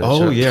the donut shop?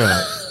 oh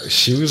yeah,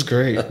 she was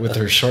great with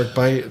her shark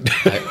bite.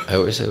 I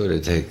wish I would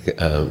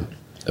have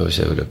I wish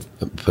I would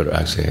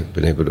have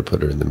been able to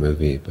put her in the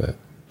movie, but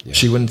yeah.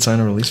 She wouldn't sign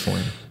a release for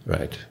him.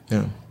 Right.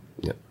 Yeah,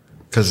 Yeah.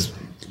 because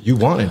you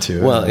wanted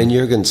to. Well, and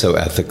Jurgen's so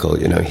ethical,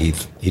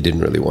 he didn't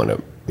really want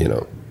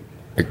to,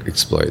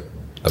 exploit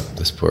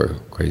this poor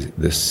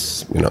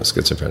this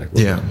schizophrenic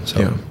woman. Yeah, So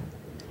yeah.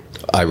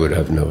 I would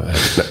have no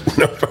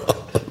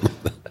problem.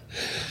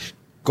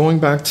 Going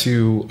back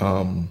to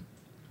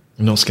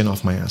no skin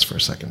off my ass for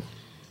a second.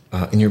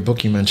 In your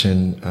book, you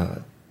mentioned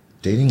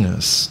dating a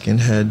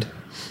skinhead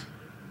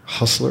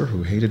hustler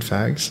who hated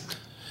fags,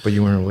 but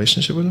you were in a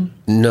relationship with him?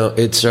 No,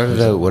 it started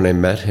out when I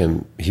met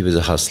him. He was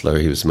a hustler.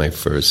 He was my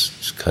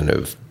first kind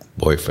of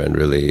boyfriend,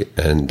 really.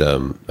 And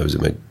I was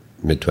in my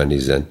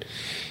mid-20s. And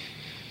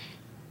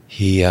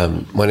he,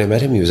 when I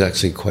met him, he was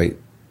actually quite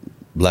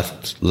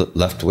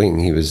left wing.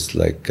 He was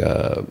like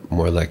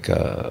more like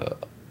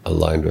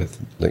aligned with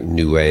like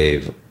new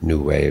wave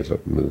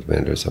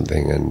movement or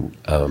something. And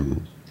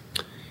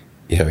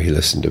he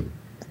listened to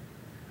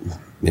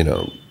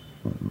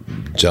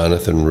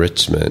Jonathan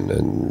Richman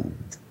and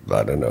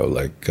I don't know,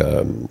 like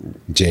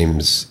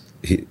James.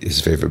 His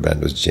favorite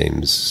band was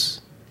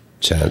James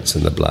Chance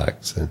and the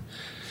Blacks. And,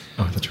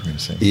 Oh, I thought you were going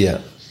to say.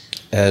 yeah,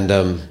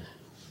 and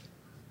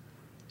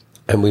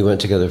we went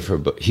together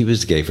he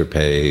was gay for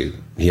pay.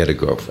 He had a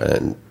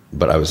girlfriend,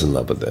 but I was in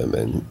love with him,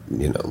 and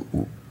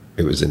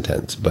it was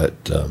intense.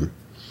 But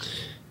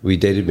we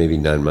dated maybe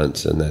 9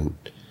 months, and then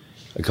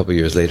a couple of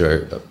years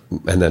later,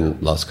 and then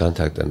lost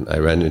contact. And I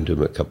ran into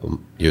him a couple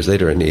years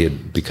later, and he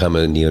had become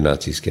a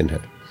neo-Nazi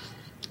skinhead.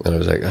 And I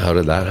was like, "How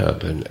did that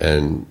happen?"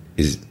 And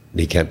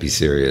he can't be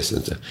serious,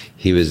 and so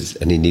he was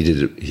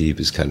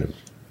kind of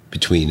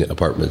between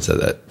apartments at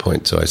that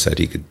point. So I said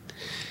he could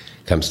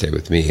come stay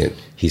with me, and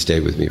he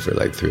stayed with me for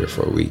like 3 or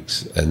 4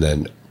 weeks. And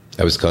then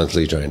I was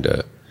constantly trying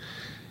to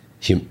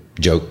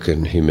joke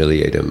and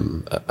humiliate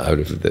him out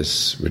of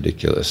this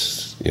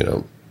ridiculous,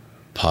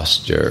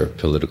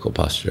 political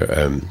posture.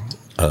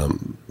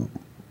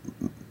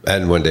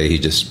 And one day he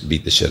just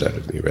beat the shit out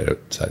of me right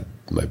outside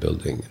my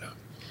building,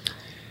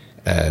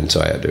 And so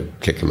I had to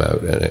kick him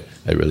out, and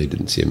I really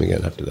didn't see him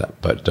again after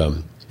that. But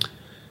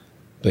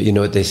you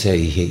know what they say?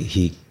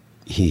 He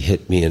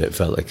hit me, and it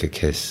felt like a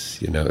kiss.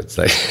 You know, it's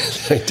like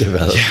I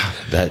developed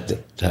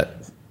that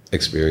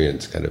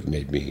experience. Kind of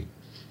made me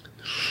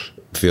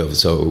feel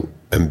so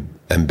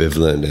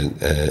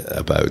ambivalent and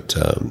about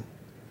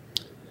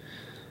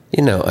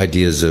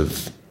ideas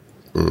of.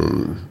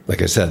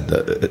 Like I said,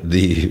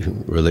 the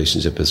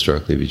relationship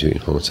historically between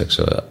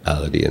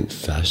homosexuality and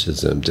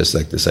fascism, just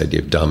like this idea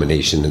of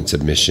domination and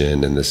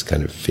submission, and this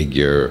kind of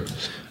figure,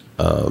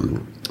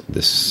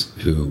 this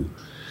who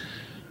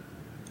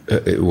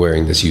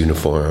wearing this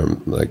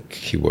uniform, like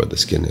he wore the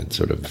skinhead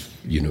sort of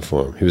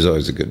uniform. He was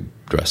always a good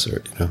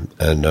dresser,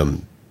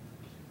 and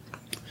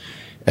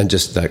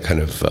just that kind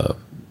of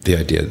the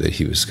idea that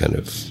he was kind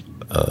of.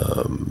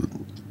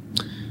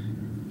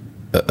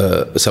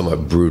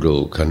 Somewhat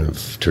brutal, kind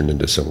of turned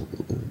into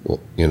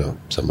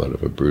somewhat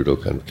of a brutal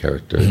kind of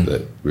character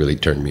that really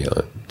turned me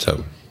on.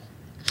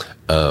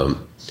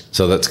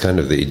 So that's kind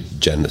of the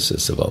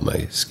genesis of all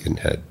my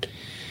skinhead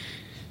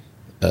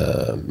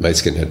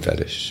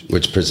fetish,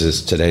 which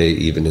persists today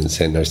even in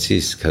Saint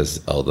Narcisse,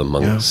 because all the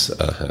monks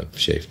have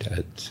shaved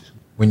heads.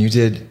 When you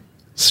did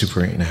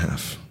Super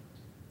 8.5,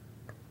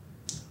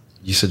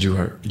 you said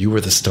you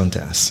were the stunt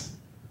ass.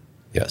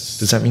 Yes.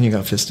 Does that mean you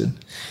got fisted?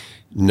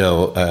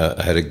 No,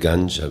 I had a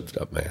gun shoved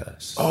up my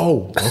ass.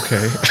 Oh,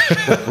 okay.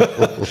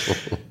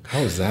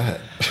 How was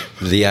that?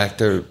 The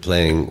actor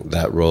playing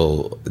that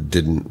role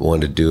didn't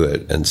want to do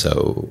it, and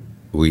so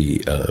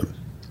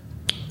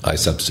I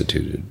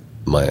substituted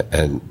the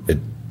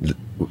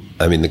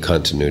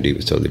continuity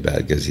was totally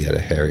bad because he had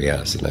a hairy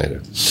ass and I had a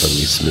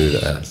totally smooth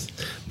ass.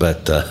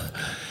 But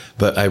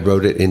I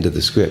wrote it into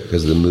the script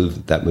because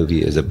that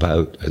movie is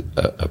about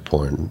a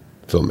porn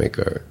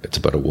filmmaker. It's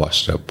about a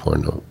washed-up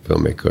porno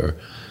filmmaker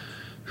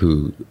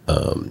who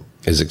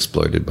is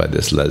exploited by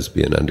this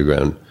lesbian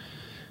underground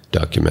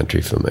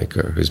documentary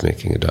filmmaker who's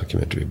making a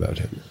documentary about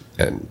him.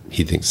 And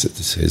he thinks that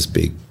this is his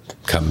big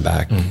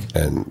comeback,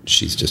 and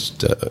she's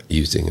just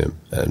using him.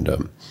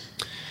 And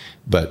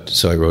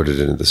so I wrote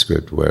it into the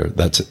script where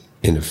that's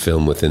in a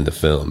film within the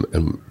film,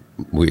 and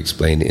we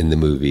explain in the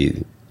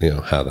movie,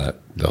 how about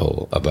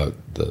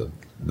the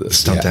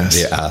stunt ass.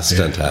 The ass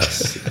stunt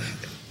ass.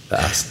 The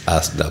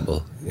ass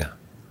double, yeah.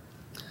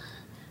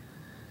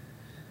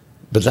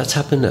 But that's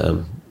happened.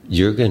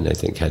 Jürgen, I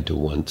think, had to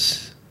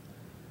once.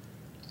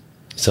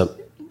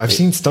 I've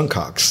seen stunt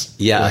cocks.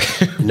 Yeah,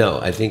 no,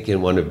 I think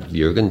in one of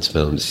Jürgen's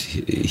films,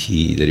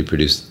 he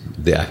produced,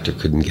 the actor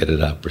couldn't get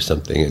it up or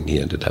something, and he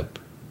ended up,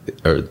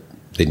 or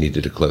they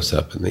needed a close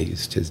up, and they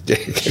used his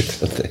dick or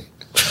something.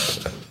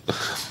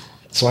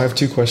 So I have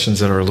two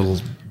questions that are a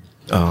little.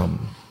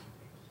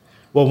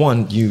 Well,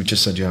 one, you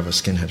just said you have a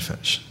skinhead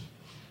fetish.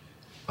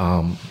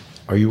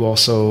 Are you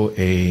also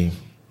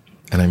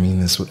and I mean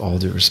this with all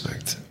due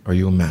respect, are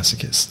you a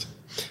masochist?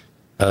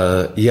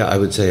 Yeah, I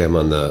would say I'm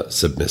on the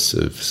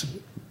submissive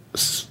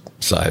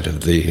side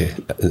of the,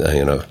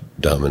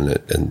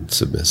 dominant and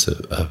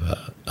submissive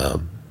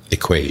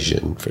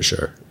equation, for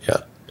sure.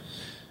 Yeah.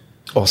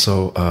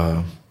 Also,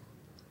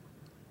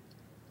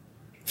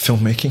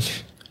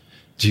 filmmaking.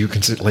 Do you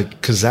consider,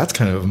 because that's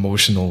kind of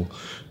emotional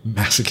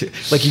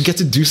masochism. Like, you get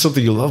to do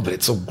something you love, but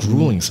it's so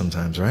grueling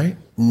sometimes, right?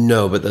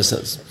 No, but that's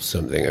not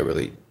something I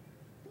really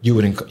you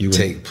wouldn't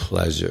take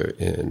pleasure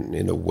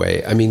in a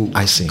way. I mean,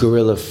 I see.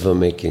 Guerrilla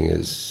filmmaking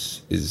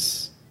is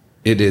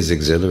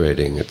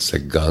exhilarating. It's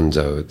like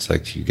gonzo. It's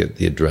like you get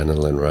the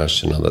adrenaline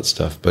rush and all that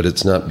stuff. But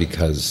it's not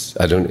because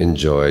I don't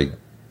enjoy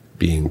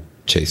being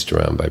chased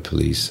around by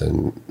police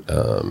and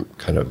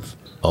kind of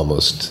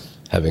almost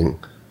having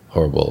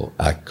horrible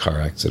car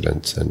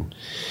accidents and,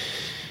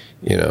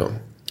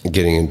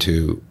 getting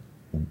into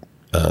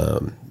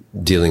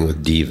dealing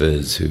with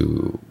divas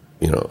who,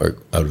 are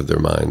out of their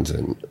minds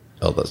and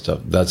all that stuff.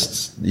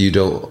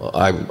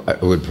 I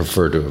would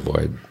prefer to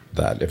avoid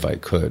that if I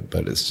could,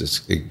 but it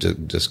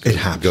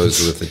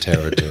goes with the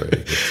territory.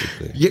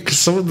 Basically. Yeah, because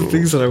some of the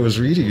things that I was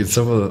reading and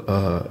some of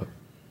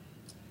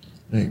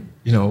the,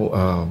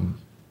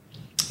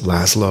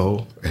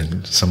 Laszlo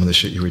and some of the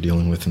shit you were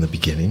dealing with in the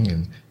beginning,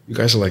 and you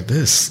guys are like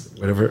this,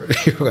 whatever.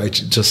 I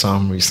just saw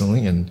him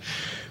recently, and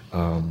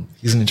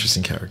he's an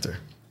interesting character.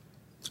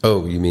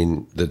 Oh, you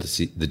mean the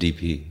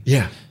DP?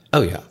 Yeah.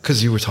 Oh yeah,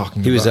 because you were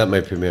talking. He was at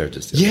my premiere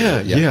just.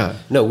 Yeah.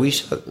 No, we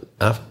shot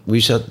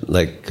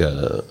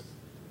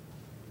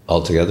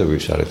altogether. We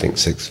shot, I think,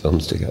 6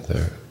 films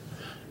together,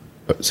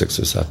 6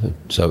 or 7.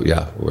 So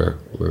yeah, we're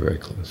very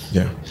close.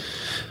 Yeah.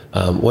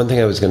 One thing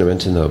I was going to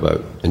mention though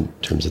about in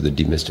terms of the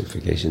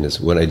demystification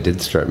is when I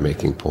did start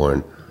making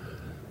porn,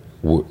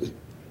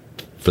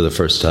 for the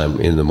first time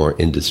in the more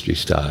industry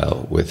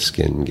style with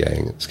Skin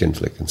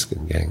Flick and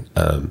Skin Gang.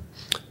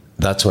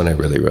 That's when I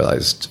really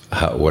realized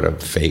what a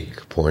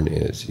fake porn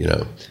is,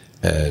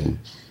 and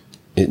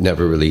it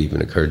never really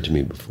even occurred to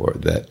me before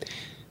that,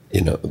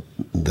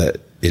 that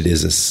it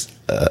is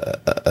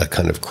a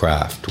kind of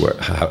craft where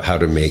how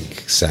to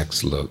make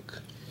sex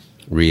look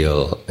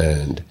real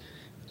and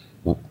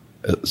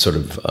sort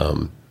of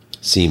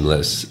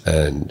seamless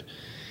and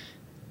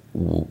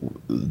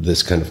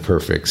this kind of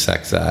perfect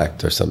sex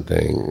act or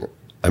something.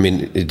 I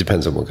mean, it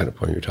depends on what kind of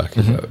porn you're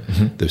talking about.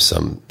 There's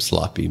some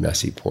sloppy,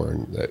 messy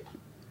porn that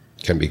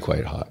can be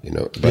quite hot, you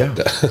know.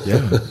 But,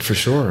 yeah, for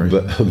sure.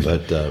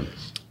 But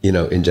you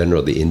know, in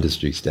general, the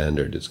industry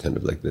standard is kind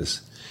of like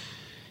this.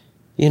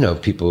 You know,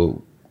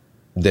 people,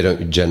 they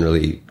don't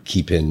generally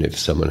keep in if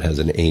someone has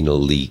an anal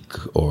leak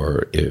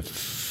or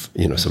if,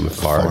 you know, someone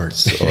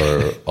farts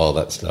or all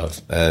that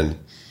stuff. And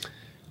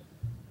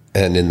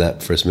in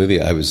that first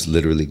movie, I was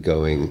literally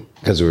going,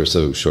 because we were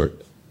so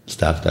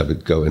short-staffed, I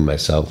would go in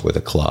myself with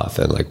a cloth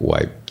and like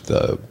wipe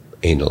the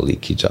anal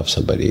leakage off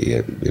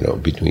somebody, you know,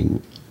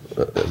 between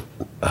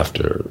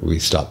after we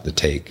stopped the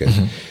take.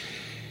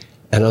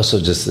 And also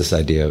just this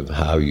idea of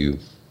how you,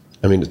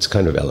 I mean, it's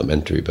kind of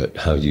elementary, but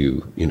how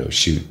you know,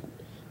 shoot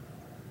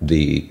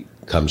the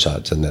cum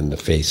shots and then the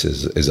face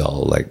is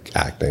all like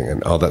acting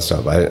and all that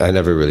stuff. I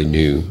never really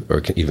knew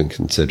or even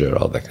considered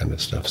all that kind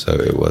of stuff. So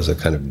it was a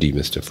kind of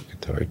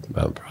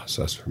demystificatory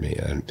process for me.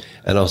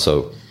 And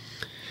also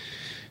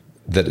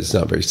that it's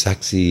not very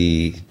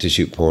sexy to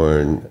shoot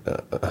porn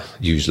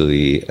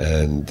usually,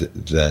 and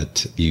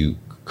that you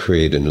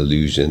create an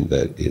illusion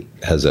that it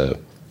has a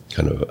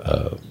kind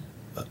of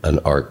an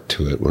arc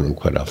to it when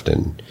quite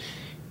often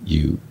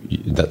you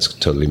that's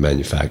totally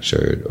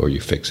manufactured, or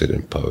you fix it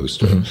in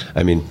post. Or,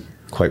 I mean,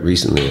 quite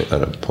recently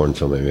on a porn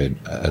film I made,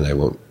 and I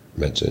won't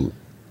mention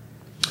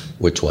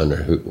which one or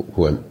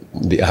who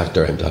the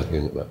actor I'm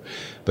talking about,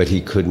 but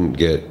he couldn't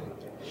get,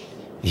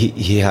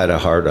 he had a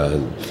hard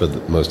on for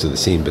most of the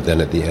scene, but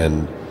then at the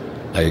end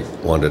I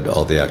wanted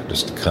all the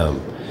actors to come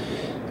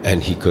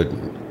and he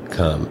couldn't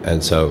come,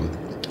 and so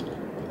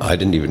I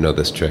didn't even know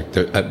this trick.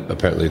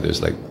 Apparently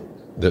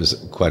there's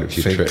quite a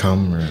few fake tricks.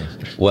 cum or...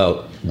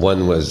 Well,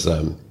 one was,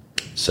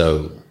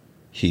 so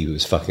he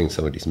was fucking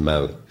somebody's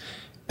mouth,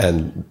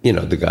 and, you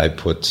know, the guy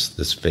puts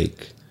this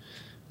fake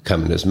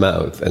cum in his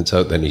mouth, and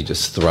so then he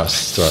just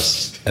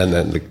thrusts, and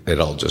then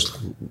it all just,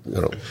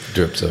 you know,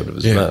 drips out of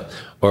his mouth.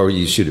 Or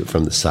you shoot it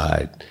from the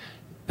side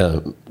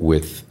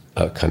with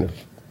a kind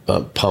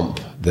of pump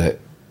that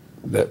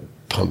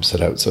pumps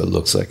it out so it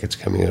looks like it's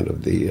coming out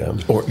of the...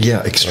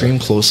 extreme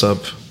close-up,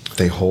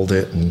 they hold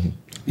it and...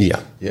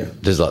 Yeah.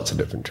 There's lots of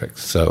different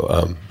tricks.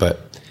 So,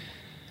 but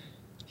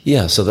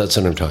yeah, so that's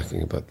what I'm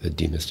talking about, the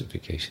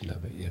demystification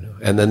of it, you know.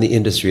 And then the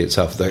industry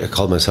itself, I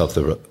call myself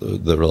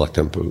the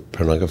reluctant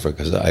pornographer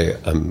because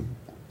I'm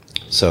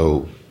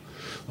so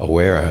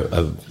aware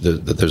of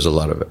that there's a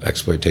lot of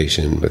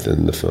exploitation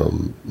within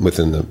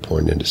the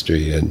porn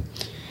industry, and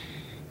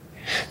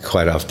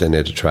quite often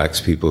it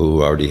attracts people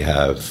who already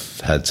have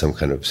had some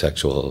kind of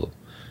sexual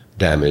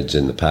damage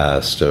in the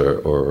past,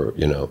 or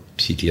you know,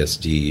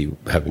 PTSD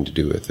having to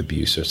do with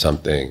abuse or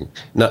something.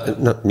 Not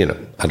you know,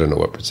 I don't know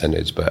what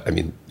percentage, but I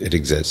mean, it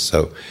exists.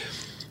 So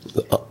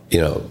you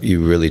know,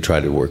 you really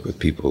try to work with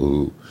people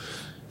who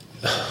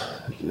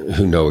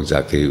know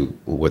exactly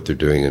what they're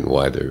doing and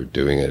why they're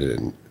doing it,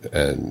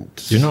 and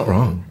you're not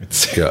wrong.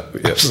 It's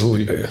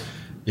absolutely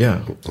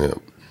yeah.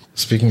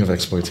 Speaking of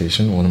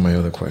exploitation, one of my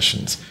other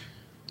questions: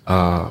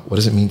 what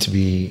does it mean to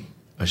be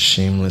a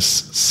shameless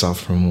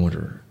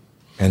self-promoter?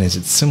 And is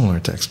it similar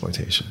to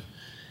exploitation?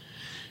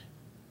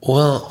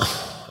 Well,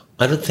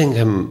 I don't think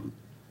I'm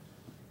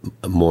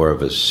more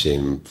of a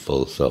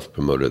shameful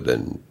self-promoter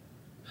than,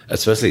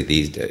 especially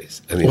these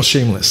days. I mean, well,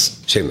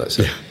 shameless. Shameless.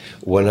 Yeah.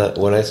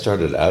 When I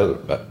started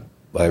out,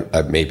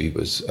 I maybe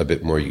was a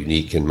bit more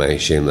unique in my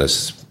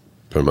shameless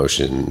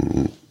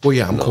promotion. Well,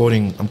 yeah, I'm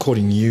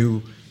quoting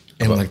you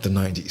in like the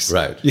 90s.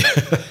 Right. Yeah.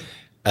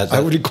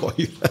 I wouldn't call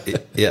you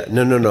that. Yeah,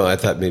 no. I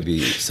thought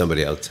maybe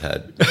somebody else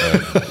had,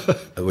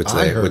 which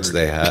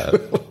they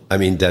have. I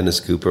mean, Dennis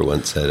Cooper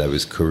once said I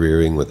was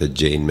careering with a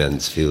Jane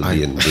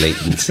Mansfieldian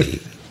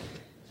blatancy.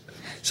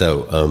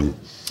 So,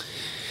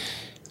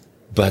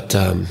 but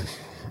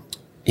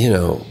you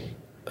know,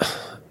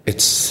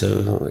 it's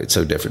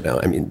so different now.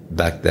 I mean,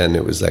 back then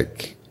it was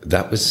like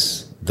that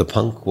was the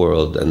punk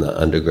world and the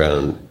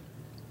underground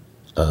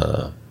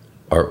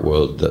art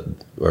world that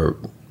were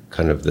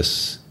kind of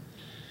this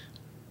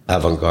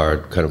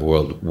avant-garde kind of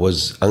world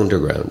was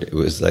underground. It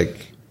was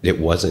like, there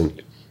was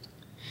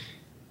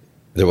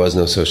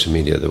no social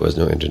media, there was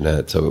no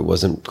internet, so it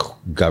wasn't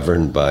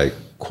governed by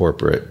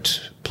corporate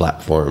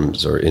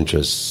platforms or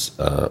interests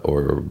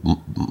or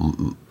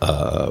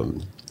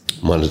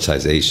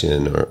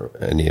monetization or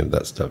any of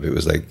that stuff. It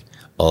was like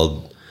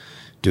all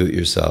do it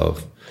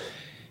yourself.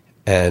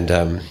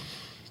 And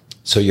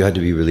so you had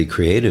to be really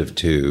creative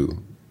to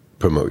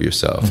promote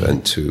yourself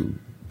and to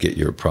get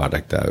your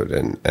product out,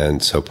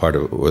 and so part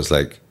of it was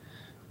like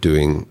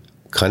doing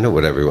kind of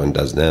what everyone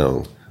does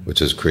now,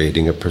 which is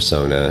creating a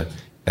persona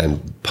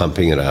and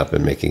pumping it up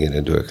and making it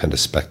into a kind of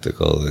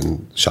spectacle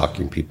and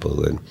shocking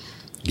people and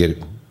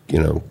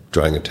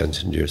drawing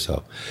attention to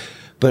yourself.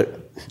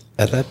 But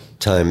at that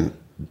time,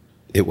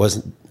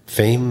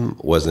 fame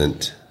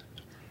wasn't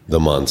the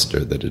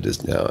monster that it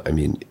is now. I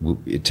mean,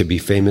 to be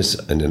famous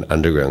in an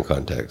underground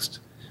context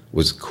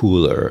was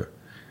cooler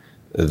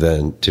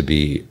than to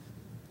be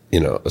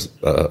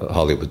a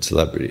Hollywood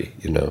celebrity.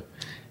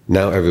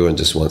 Now everyone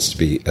just wants to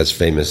be as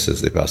famous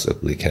as they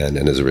possibly can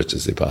and as rich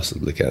as they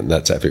possibly can.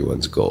 That's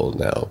everyone's goal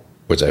now,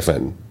 which I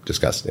find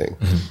disgusting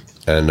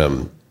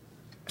and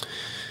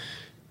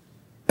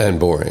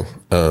boring.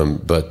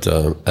 But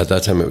at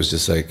that time, it was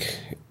just like,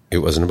 it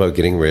wasn't about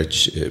getting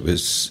rich. It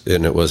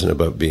wasn't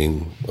about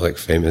being like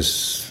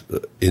famous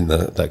in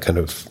that kind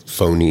of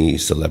phony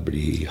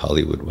celebrity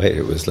Hollywood way.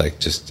 It was like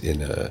just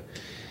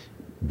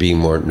being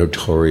more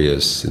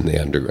notorious in the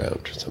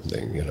underground or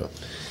something,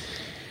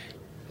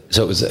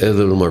 So it was a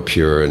little more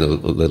pure and a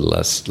little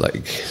less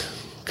like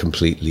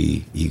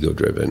completely ego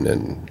driven.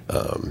 And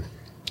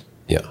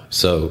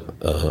So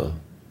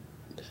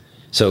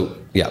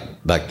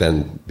back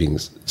then being a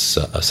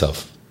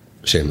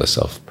shameless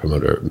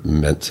self-promoter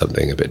meant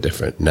something a bit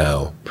different.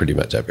 Now pretty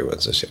much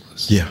everyone's a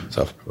shameless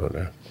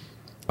self-promoter.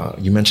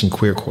 You mentioned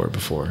queercore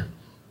before.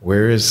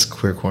 Where is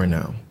queercore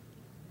now?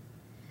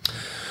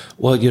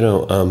 Well,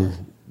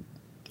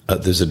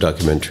 there's a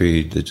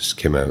documentary that just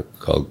came out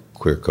called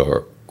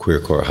Queercore: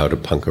 How to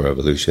Punk a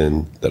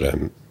Revolution that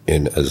I'm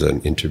in as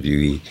an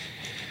interviewee.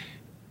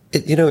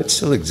 It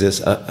still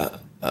exists.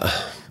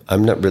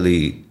 I'm not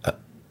really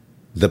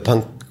the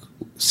punk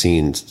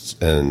scenes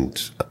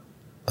and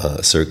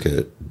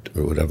circuit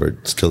or whatever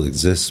still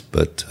exists,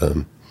 but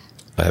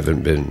I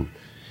haven't been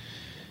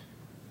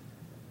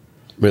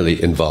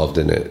really involved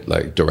in it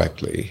like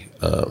directly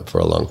for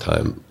a long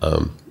time.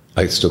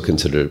 I still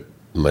consider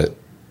my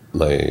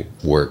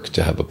work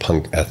to have a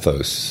punk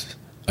ethos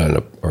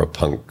or a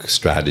punk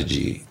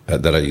strategy,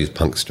 that I use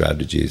punk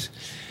strategies.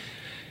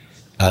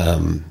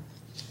 And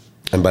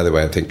by the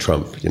way, I think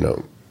Trump,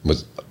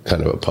 was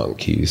kind of a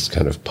punk. He used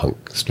kind of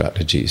punk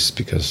strategies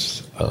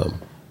because,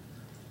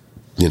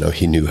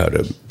 he knew how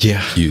to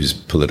use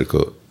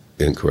political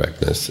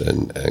incorrectness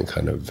and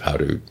kind of how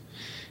to,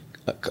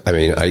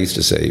 I used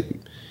to say,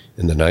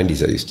 in the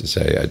 90s,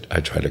 I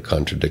try to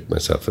contradict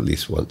myself at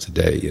least once a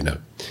day,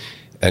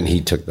 And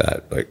he took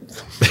that,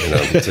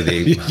 to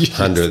the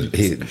 100.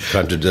 He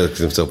contradicts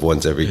himself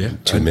once every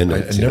 2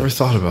 minutes. I never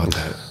thought about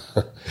that.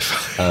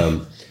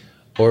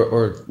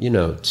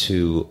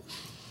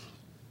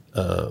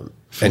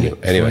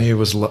 Anyway, he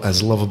was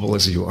as lovable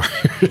as you are.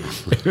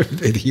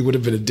 He would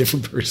have been a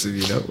different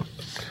person,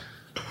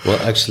 Well,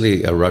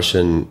 actually, the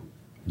Russian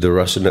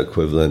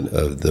equivalent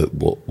of the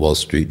Wall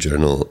Street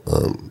Journal,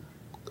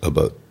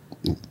 about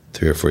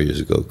 3 or 4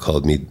 years ago,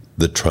 called me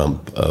the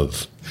Trump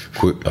of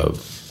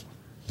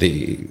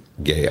the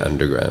gay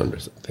underground or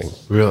something.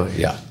 Really?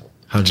 Yeah.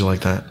 How'd you like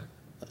that?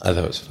 I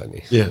thought it was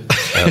funny. Yeah.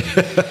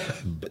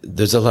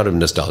 There's a lot of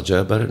nostalgia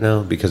about it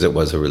now because it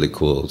was a really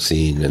cool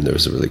scene and there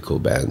was a really cool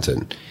band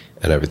and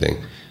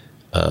everything.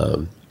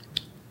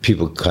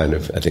 People kind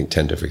of, I think,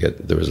 tend to forget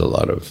that there was a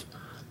lot of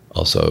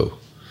also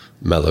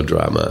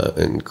melodrama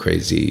and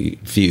crazy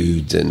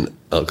feuds and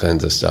all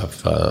kinds of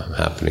stuff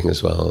happening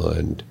as well.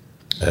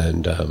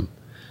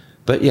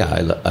 But yeah,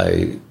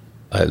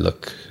 I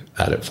look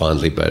at it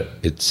fondly, but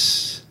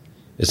it's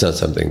not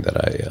something that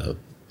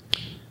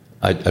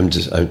I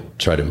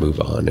try to move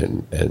on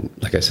and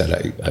like I said,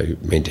 I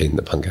maintain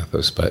the punk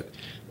ethos, but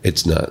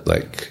it's not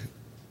like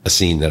a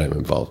scene that I'm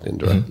involved in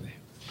directly. Mm-hmm.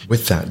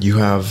 With that, you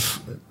have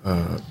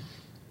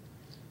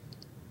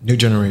new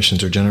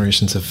generations or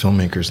generations of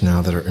filmmakers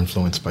now that are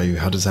influenced by you.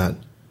 How does that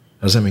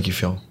make you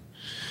feel?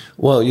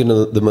 Well,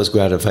 the most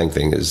gratifying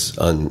thing is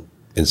on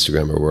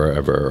Instagram or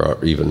wherever,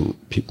 or even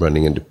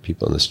running into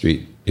people on the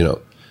street,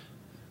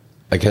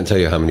 I can't tell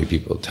you how many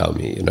people tell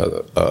me,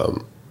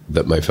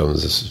 that my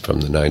films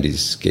from the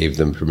 90s gave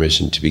them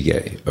permission to be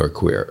gay or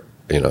queer,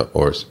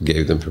 or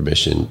gave them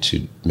permission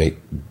to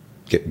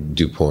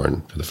do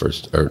porn for the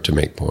first, or to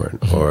make porn,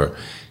 mm-hmm. or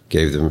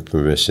gave them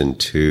permission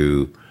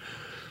to,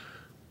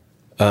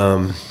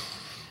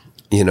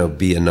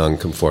 be a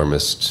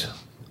nonconformist,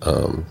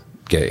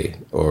 gay,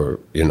 or,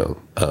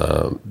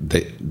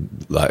 they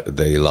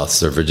lost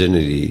their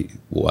virginity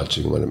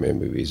watching one of my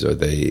movies, or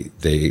they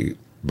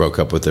broke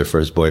up with their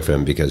first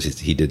boyfriend because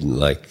he didn't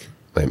like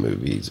my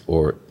movies,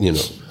 or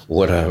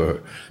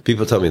whatever.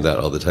 People tell me that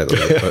all the time.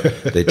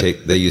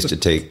 They used to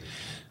take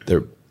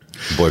their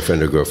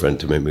boyfriend or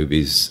girlfriend to my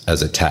movies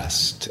as a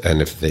test,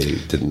 and if they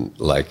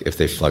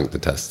flunked the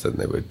test, then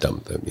they would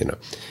dump them.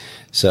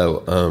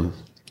 So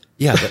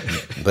yeah,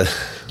 but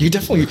you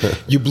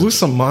blew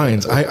some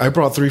minds. I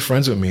brought 3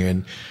 friends with me,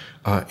 and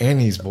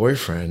Annie's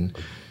boyfriend.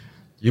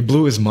 You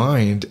blew his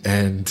mind,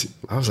 and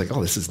I was like,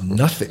 "Oh, this is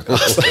nothing." I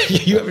was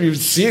like, "You haven't even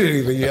seen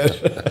anything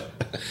yet."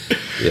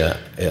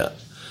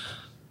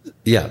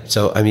 Yeah.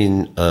 So I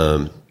mean,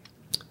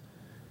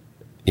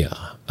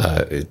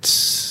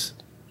 it's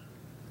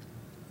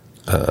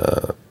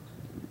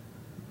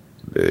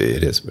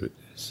it is what it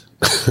is.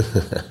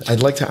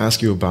 I'd like to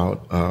ask you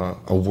about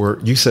a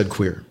word you said,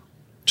 queer,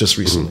 just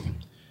recently.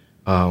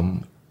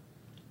 Mm-hmm.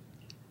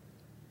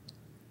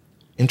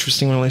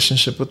 Interesting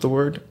relationship with the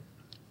word.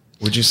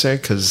 Would you say?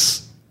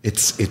 Because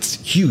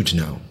it's huge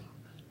now.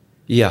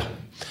 Yeah.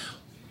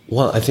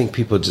 Well, I think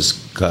people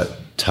just got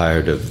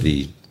tired of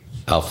the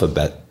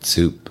alphabet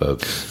soup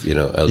of,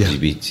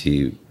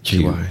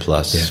 LGBTQ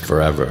plus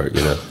forever,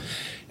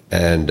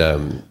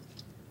 and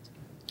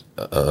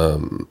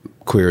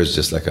queer is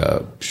just like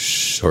a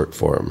short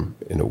form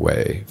in a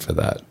way for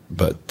that.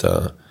 But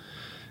I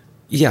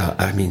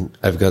mean,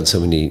 I've gone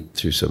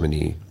through so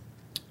many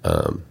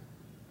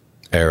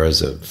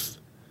eras of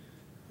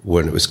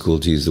when it was cool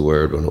to use the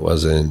word, when it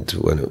wasn't,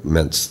 when it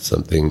meant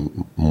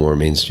something more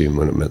mainstream,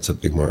 when it meant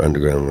something more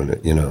underground, when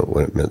it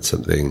meant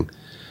something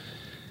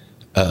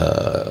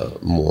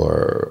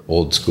more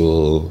old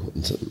school,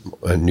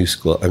 new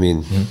school. I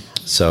mean,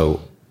 so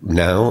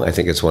now I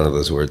think it's one of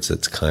those words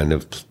that's kind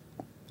of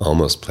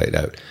almost played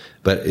out,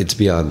 but it's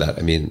beyond that.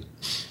 I mean,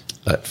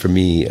 for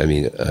me, I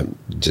mean, I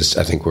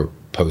think we're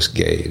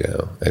post-gay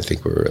now. I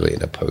think we're really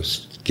in a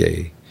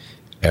post-gay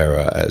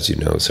era, as you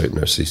know. Certain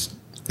Narcissus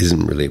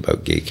isn't really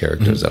about gay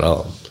characters at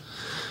all.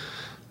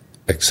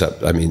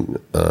 Except, I mean,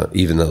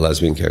 even the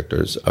lesbian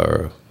characters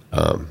are,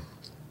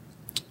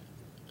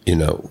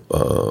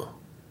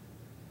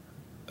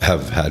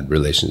 have had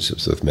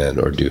relationships with men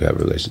or do have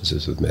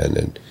relationships with men,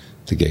 and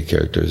the gay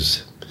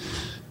characters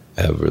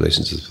have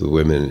relationships with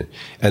women.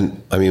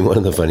 And I mean, one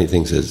of the funny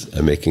things is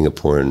I'm making a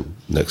porn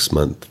next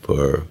month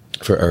for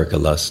Erika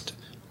Lust,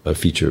 a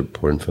feature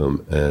porn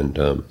film, and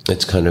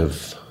it's kind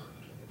of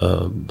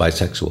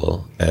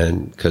bisexual,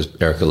 and because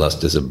Erika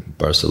Lust is a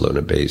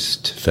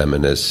Barcelona-based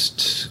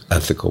feminist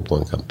ethical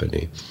porn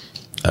company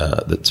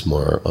that's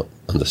more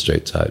on the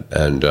straight side,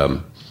 and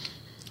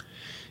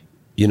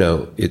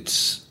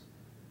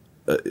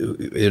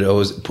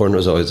porn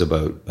was always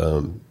about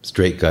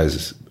straight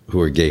guys who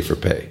were gay for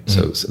pay.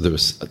 So there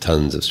was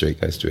tons of straight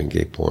guys doing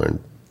gay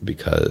porn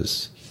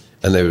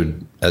and they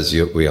would, as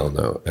we all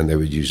know, and they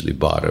would usually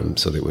bottom,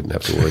 so they wouldn't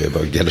have to worry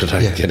about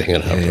getting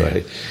it up,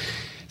 right?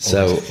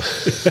 So,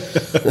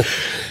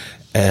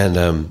 and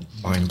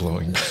mind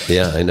blowing.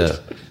 Yeah, I know,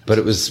 but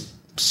it was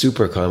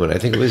super common. I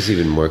think it was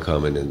even more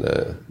common in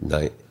the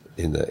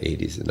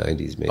 80s and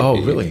 90s, maybe. Oh,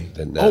 really?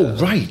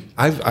 Right.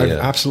 I've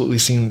absolutely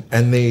seen,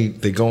 and they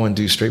go and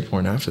do straight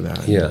porn after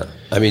that. Yeah,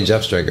 I mean,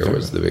 Jeff Stryker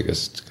was the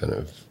biggest kind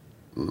of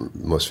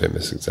most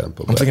famous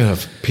example. I'm thinking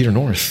of Peter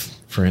North,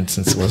 for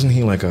instance. Wasn't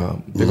he like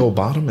a big old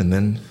bottom, and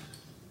then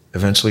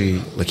eventually,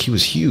 like, he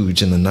was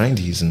huge in the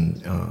 90s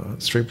in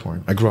straight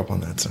porn. I grew up on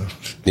that, so.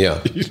 Yeah.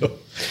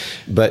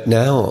 But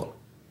now,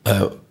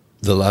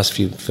 the last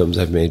few films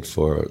I've made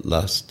for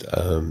Lust,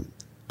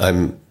 and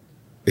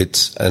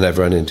I've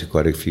run into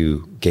quite a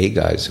few gay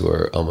guys who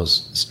are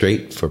almost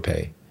straight for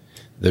pay.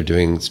 They're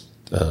doing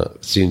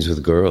scenes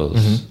with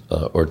girls,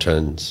 or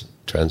trans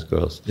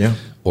girls,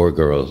 or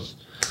girls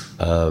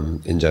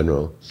in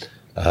general.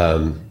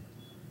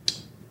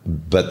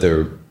 But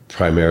they're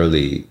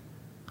primarily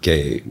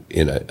gay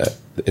in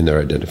their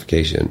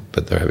identification,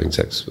 but they're having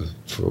sex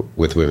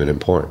with women in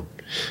porn,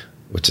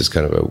 which is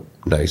kind of a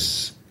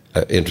nice,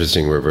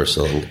 interesting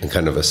reversal and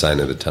kind of a sign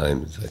of the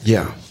times.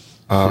 Yeah.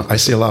 I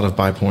see a lot of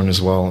bi porn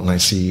as well, and I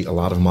see a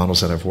lot of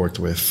models that I've worked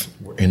with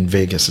in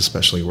Vegas,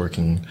 especially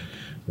working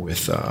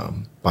with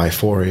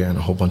Biphoria and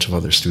a whole bunch of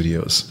other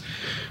studios.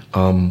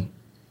 And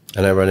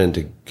I run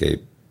into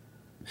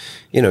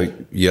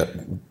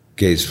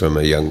gays from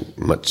a young,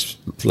 much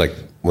like,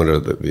 what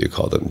do you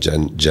call them?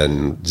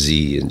 Gen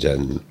Z and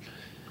Gen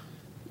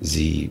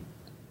Z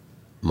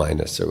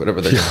minus or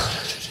whatever they're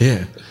called.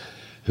 Yeah.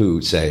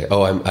 Who say,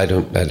 "Oh, I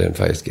don't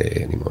identify as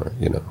gay anymore.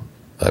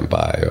 I'm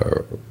bi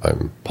or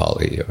I'm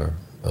poly or."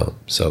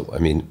 So I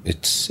mean,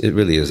 it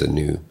really is a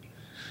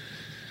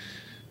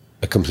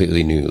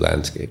completely new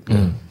landscape.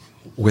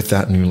 With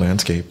that new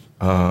landscape,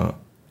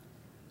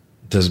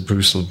 does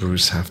Bruce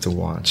LaBruce have to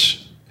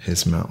watch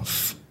his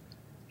mouth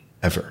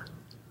ever?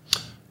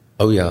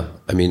 Oh yeah,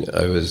 I mean,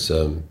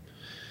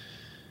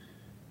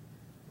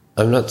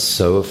 I'm not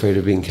so afraid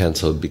of being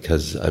canceled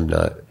because I'm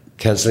not.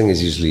 Canceling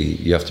is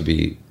usually you have to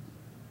be,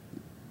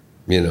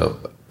 you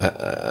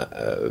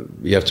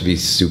have to be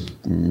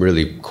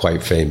really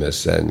quite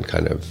famous and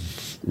kind of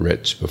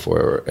rich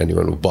before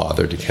anyone will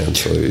bother to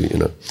cancel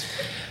you.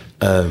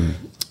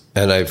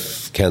 And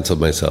I've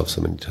canceled myself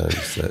so many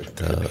times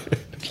that.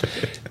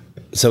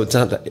 So it's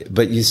not that,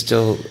 but you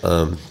still,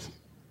 about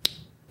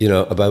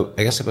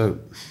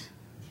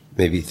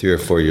maybe 3 or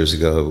 4 years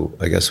ago,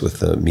 I guess with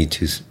the Me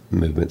Too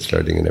movement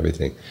starting and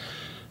everything,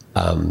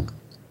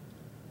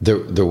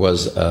 there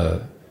was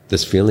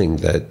this feeling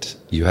that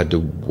you had to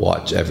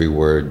watch every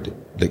word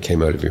that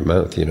came out of your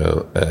mouth,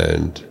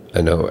 and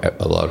I know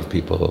a lot of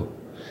people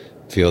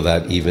feel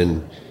that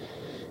even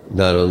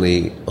not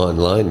only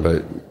online,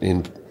 but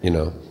in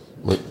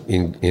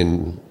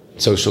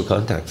social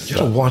contacts. You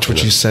got to watch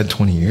what you said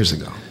 20 years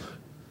ago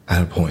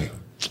at a point.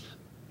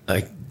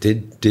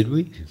 Did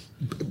we?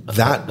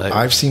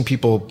 I've seen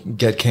people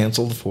get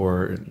canceled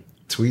for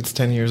tweets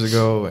 10 years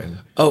ago. And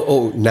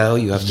now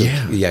you have to.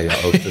 Yeah.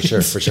 Oh,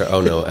 for sure.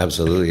 Oh no,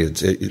 absolutely.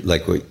 It's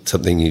like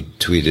something you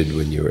tweeted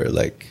when you were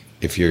like,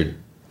 if you're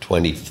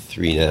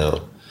 23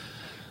 now,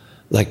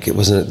 like it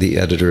wasn't the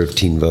editor of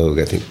Teen Vogue,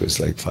 I think,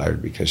 was like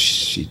fired because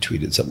she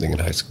tweeted something in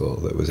high school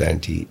that was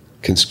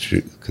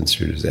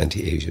construed as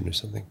anti-Asian or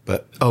something.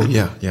 But Oh,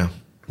 yeah.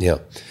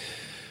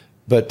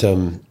 But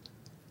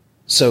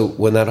so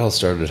when that all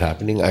started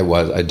happening,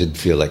 I did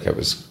feel like I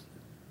was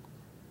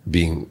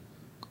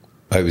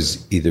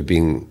either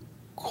being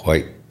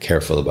quite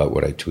careful about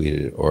what I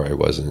tweeted, or I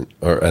wasn't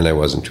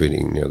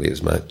tweeting nearly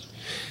as much.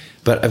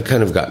 But I've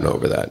kind of gotten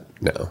over that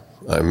now.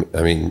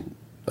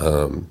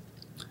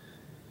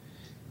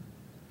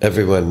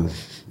 Everyone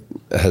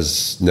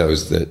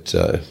knows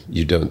that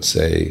you don't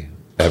say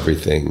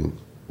everything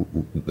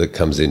that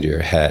comes into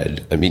your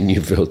head. I mean,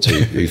 you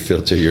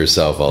filter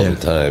yourself all the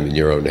time in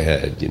your own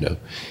head, you know,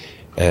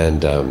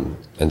 and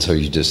so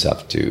you just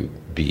have to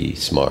be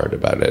smart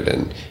about it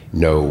and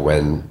know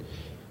when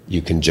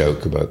you can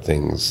joke about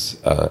things.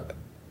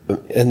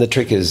 And the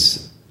trick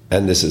is,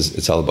 and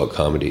it's all about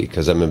comedy,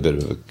 because I'm a bit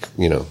of a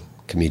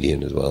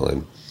comedian as well,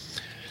 and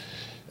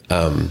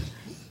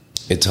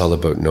it's all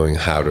about knowing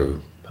how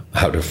to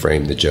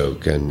frame the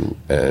joke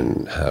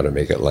and how to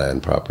make it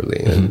land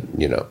properly, and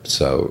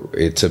so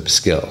it's a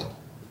skill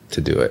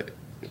to do it,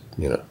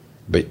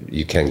 but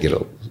you can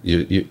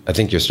I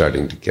think you're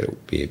starting to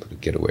be able to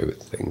get away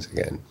with things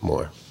again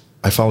more.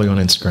 I follow you on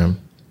Instagram,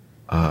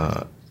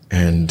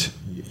 and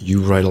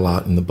you write a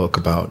lot in the book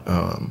about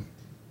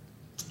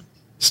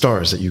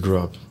stars that you grew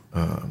up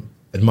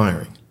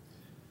admiring.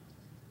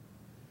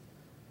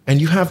 And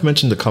you have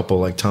mentioned a couple,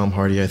 like Tom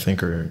Hardy, I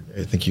think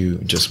you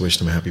just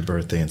wished him a happy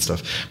birthday and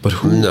stuff. But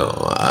who? No,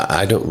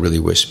 I don't really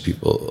wish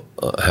people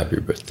happy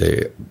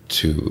birthday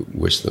to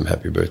wish them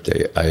happy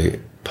birthday. I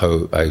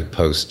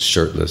post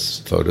shirtless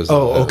photos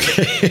of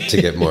them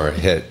to get more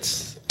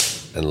hits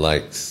and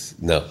likes.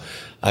 No,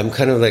 I'm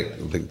kind of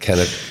like the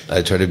Kenneth.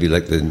 I try to be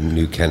like the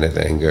new Kenneth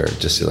Anger,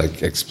 just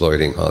like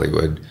exploiting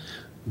Hollywood,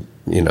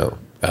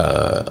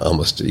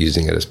 almost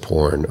using it as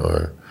porn,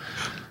 or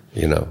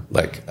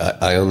like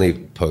I only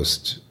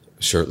post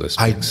shirtless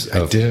pics.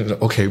 I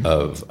didn't. Okay.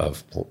 Of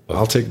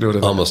I'll take note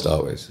of that. Almost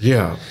always.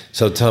 Yeah.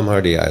 So Tom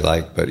Hardy I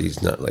like, but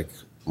he's not like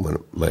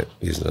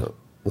he's not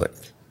like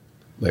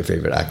my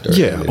favorite actor.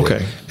 Yeah.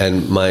 Okay.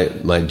 And my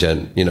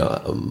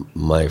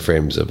my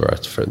frames of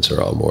reference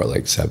are all more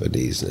like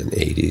 70s and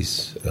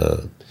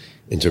 80s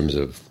in terms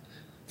of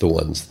the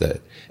ones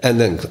that,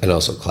 and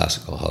also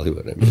classical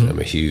Hollywood. I mean, I'm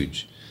a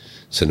huge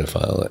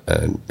cinephile,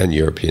 and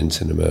European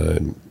cinema,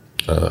 and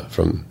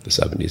from the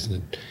 70s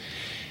and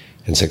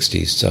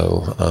 60s.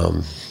 So,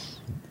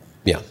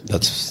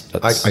 that's.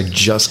 I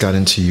just got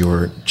into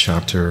your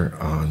chapter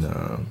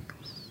on.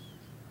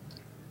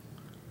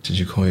 Did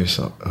you call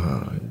yourself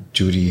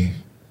Judy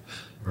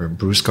or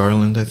Bruce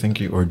Garland? I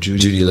think or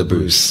Judy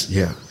LaBruce.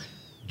 Yeah,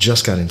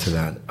 just got into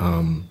that.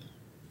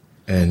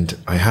 And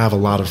I have a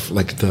lot of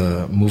like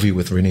the movie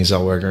with Renee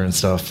Zellweger and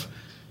stuff.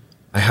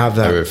 I have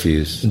that. I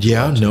refuse.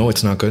 Yeah, no,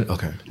 it's not good.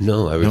 Okay.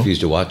 No, I refuse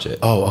to watch it.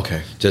 Oh,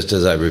 okay. Just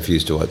as I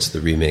refuse to watch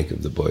the remake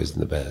of The Boys in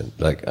the Band.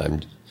 Like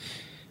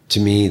to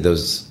me,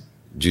 those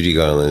Judy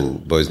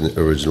Garland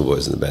original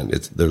Boys in the Band,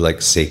 they're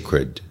like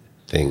sacred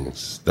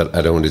things that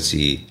I don't want to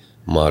see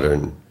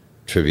modern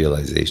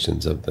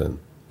trivializations of them.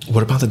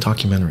 What about the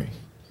documentary?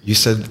 You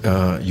said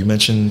you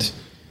mentioned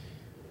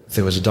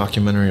there was a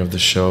documentary of the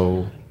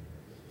show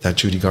that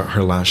Judy got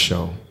her last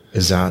show.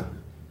 Is that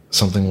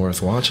something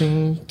worth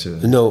watching?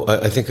 No,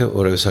 I think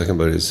what I was talking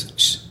about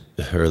is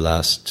her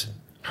last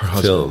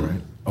film.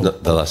 Right? Oh,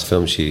 the last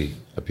film she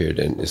appeared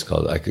in is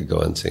called I Could Go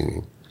On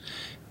Singing.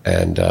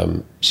 And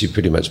she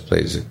pretty much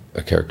plays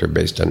a character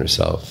based on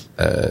herself.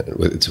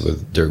 It's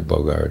with Dirk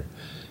Bogarde,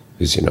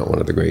 who's one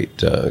of the great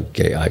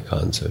gay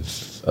icons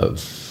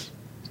of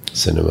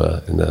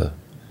cinema in the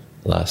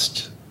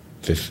last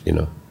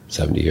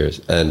 70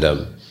 years. And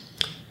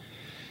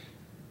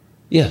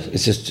yeah,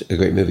 it's just a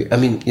great movie. I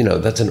mean,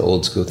 that's an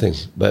old school thing,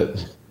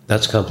 but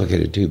that's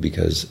complicated too,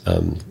 because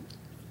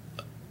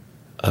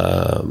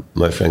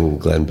my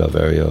friend Glenn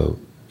Belverio,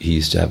 he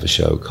used to have a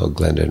show called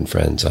Glenda and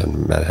Friends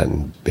on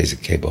Manhattan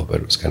Basic Cable,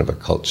 but it was kind of a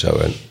cult show,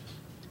 and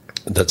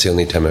that's the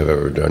only time I've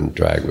ever done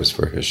drag was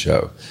for his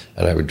show.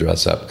 And I would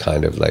dress up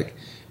kind of like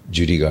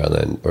Judy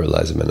Garland or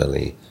Liza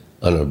Minnelli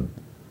on a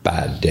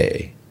bad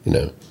day,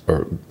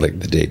 or like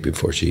the day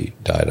before she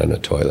died on a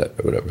toilet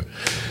or whatever.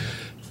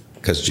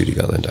 Because Judy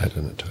Garland died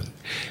on a toilet.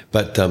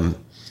 But,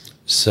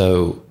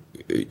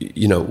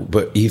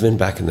 but even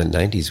back in the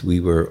 90s,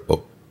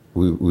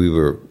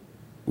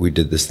 we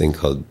did this thing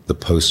called the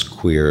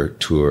Post-Queer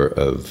Tour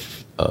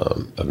of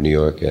New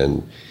York,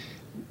 and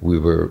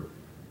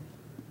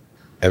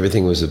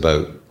everything was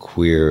about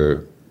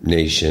queer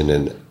nation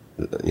and,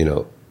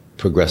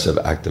 progressive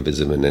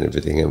activism and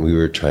everything. And we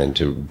were trying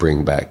to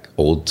bring back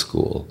old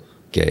school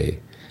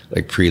gay,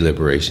 like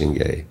pre-liberation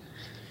gay,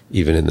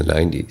 even in the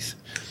 90s.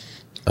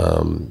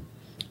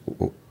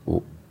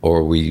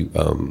 Or we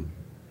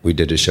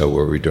did a show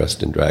where we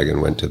dressed in drag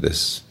and went to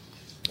this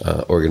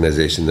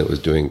organization that was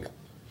doing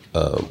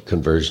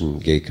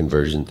gay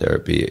conversion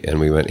therapy, and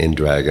we went in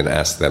drag and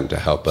asked them to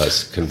help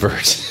us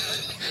convert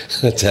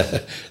to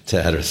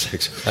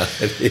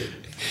heterosexuality.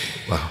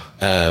 Wow.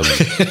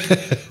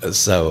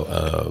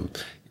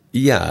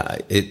 Yeah,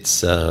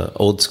 it's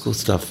old school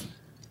stuff.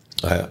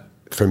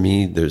 for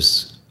me,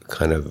 there's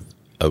kind of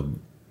a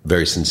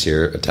very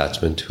sincere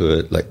attachment to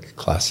it, like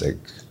classic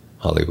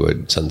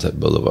Hollywood, Sunset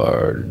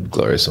Boulevard,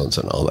 Gloria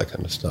Swanson, all that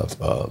kind of stuff.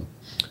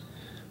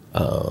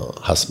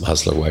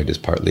 Hustler White is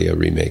partly a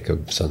remake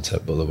of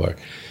Sunset Boulevard.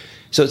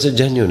 So it's a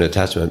genuine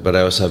attachment, but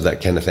I also have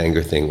that Kenneth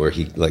Anger thing where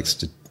he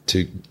likes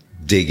to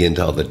dig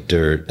into all the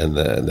dirt and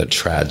the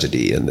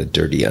tragedy and the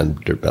dirty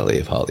underbelly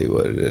of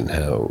Hollywood and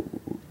all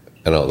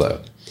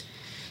the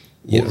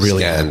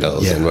really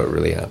scandals and what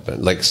really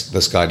happened. Like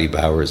the Scotty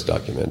Bowers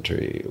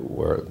documentary,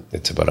 where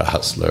it's about a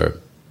hustler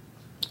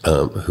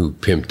who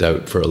pimped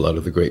out for a lot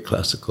of the great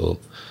classical.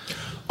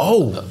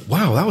 Oh,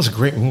 wow, that was a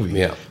great movie.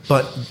 Yeah,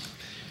 but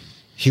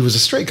he was a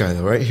straight guy,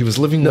 though, right? He was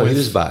living. No, he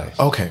was bi.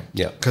 Okay,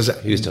 yeah, because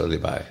he was totally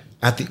bi.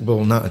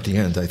 Not at the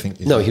end, I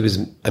think. No, he was.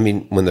 I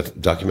mean, when the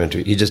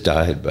documentary, he just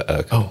died. But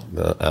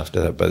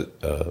after that, but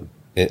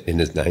in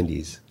his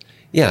 90s.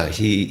 Yeah,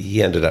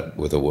 he ended up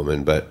with a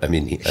woman, but I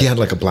mean, he had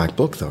like a black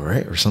book, though,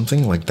 right, or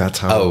something like that's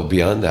how. Oh,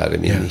 beyond that, I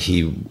mean,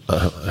 he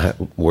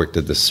worked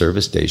at the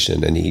service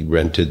station, and he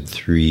rented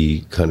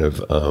 3 kind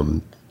of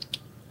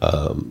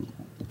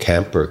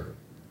camper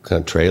kind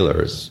of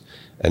trailers,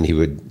 and he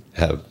would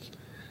have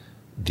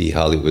the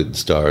Hollywood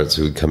stars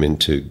who would come in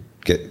to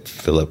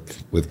fill up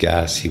with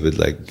gas. He would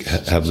like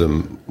have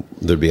them.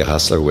 There'd be a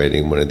hustler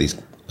waiting in one of these.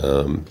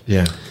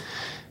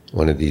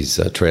 One of these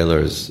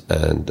trailers,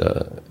 and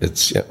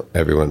it's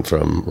everyone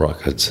from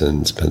Rock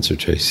Hudson, Spencer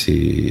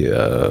Tracy,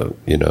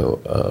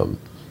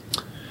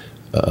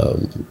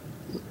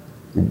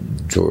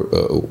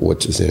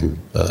 what's his name,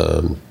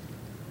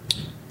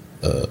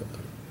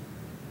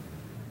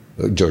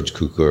 George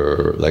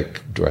Cukor,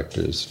 like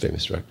directors,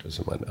 famous directors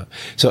and whatnot.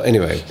 So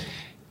anyway,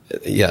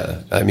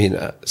 I mean,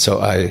 so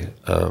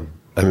I'm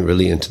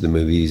really into the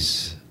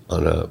movies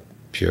on a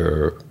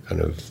pure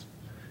kind of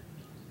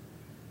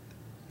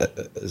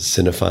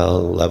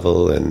cinephile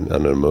level and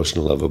on an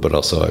emotional level, but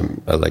also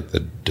I like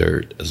the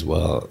dirt as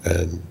well,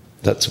 and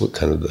that's what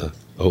kind of the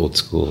old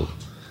school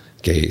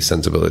gay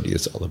sensibility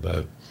is all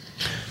about.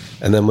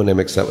 And then when I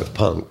mixed that with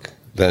punk,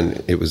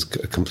 then it was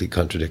a complete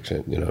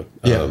contradiction,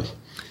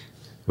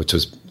 which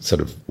was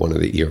sort of one of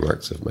the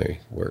earmarks of my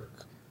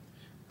work.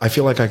 I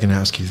feel like I can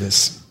ask you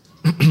this,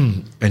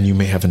 and you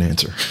may have an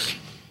answer.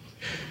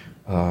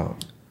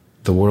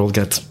 The world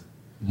gets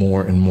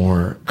more and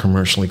more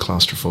commercially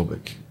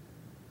claustrophobic.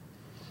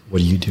 What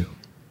do you do?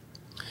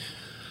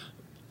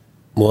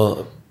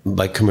 Well,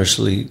 by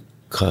commercially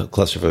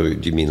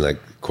claustrophobic, do you mean like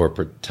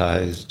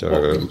corporatized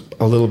or?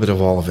 A little bit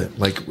of all of it.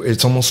 Like,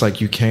 it's almost like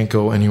you can't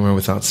go anywhere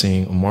without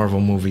seeing a Marvel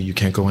movie. You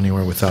can't go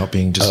anywhere without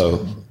being just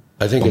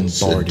I think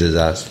it's a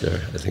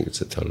disaster. I think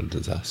it's a total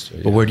disaster.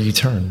 Yeah. But where do you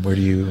turn? Where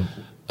do you?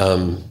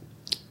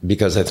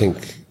 Because I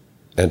think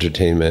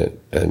entertainment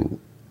and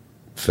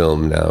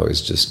film now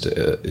is just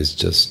a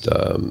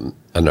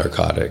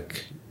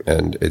narcotic.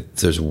 And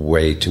there's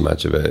way too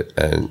much of it,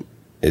 and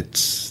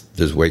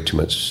there's way too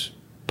much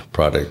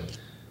product.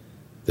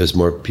 There's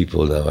more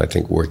people now, I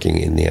think, working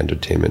in the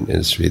entertainment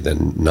industry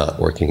than not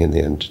working in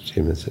the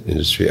entertainment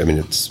industry. I mean,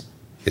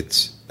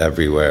 it's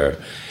everywhere,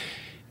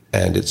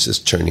 and it's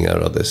just churning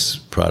out all this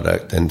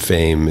product. And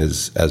fame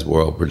is, as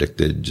we're all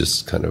predicted,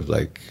 just kind of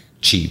like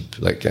cheap.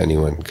 Like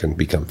anyone can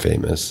become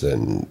famous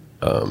and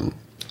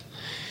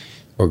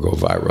or go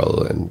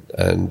viral,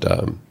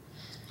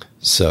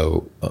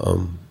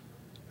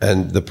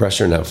 and the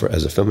pressure now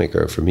as a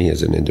filmmaker, for me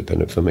as an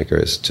independent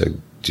filmmaker, is to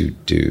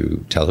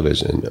do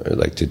television, or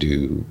like to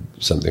do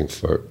something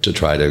to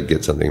try to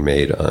get something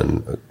made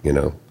on,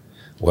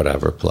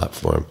 whatever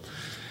platform,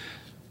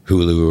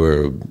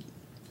 Hulu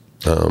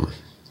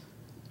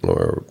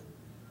or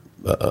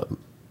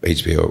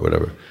HBO or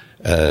whatever,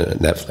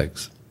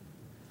 Netflix.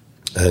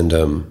 And,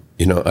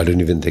 I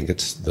don't even think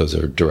those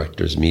are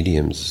directors'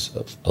 mediums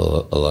a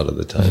lot of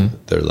the time.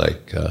 Mm-hmm. They're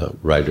like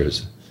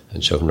writers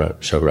and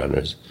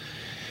showrunners.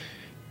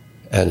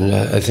 And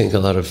I think a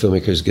lot of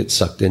filmmakers get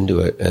sucked into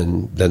it,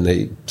 and then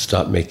they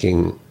stop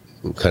making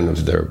kind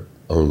of their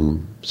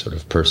own sort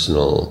of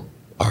personal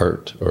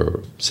art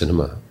or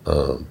cinema.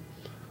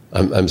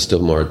 I'm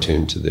still more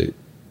attuned to the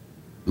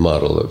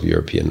model of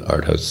European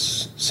art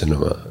house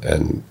cinema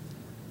and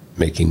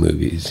making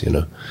movies,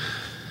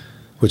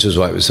 which is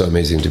why it was so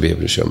amazing to be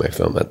able to show my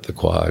film at the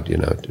Quad,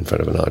 in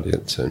front of an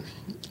audience. And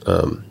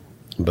I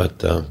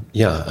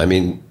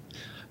mean,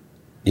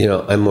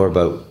 I'm more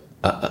about.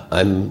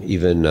 I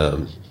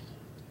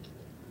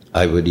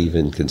would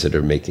even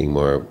consider making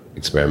more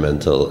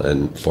experimental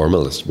and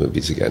formalist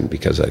movies again,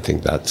 because I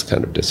think that's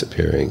kind of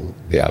disappearing,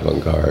 the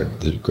avant-garde,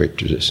 the great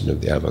tradition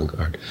of the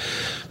avant-garde.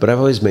 But I've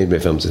always made my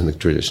films in the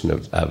tradition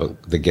of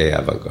the gay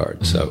avant-garde.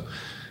 Mm-hmm. So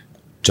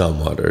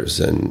John Waters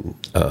and,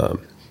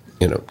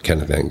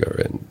 Kenneth Anger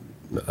and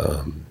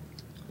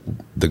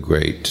the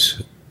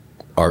great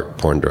art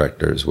porn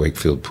directors,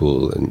 Wakefield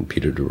Poole and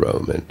Peter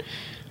Jerome and,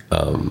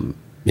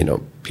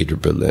 Peter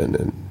Berlin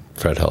and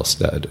Fred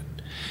Halstead,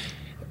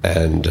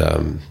 and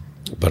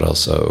but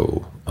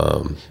also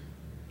the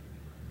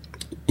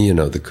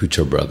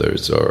Cucho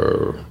brothers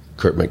or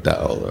Kurt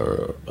McDowell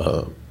or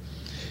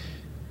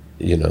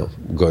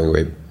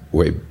going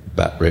way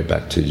back, right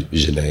back to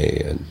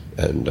Genet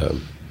and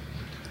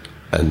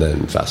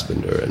then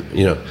Fassbinder,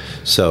 and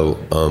so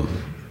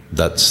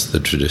that's the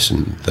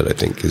tradition that I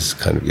think is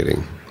kind of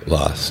getting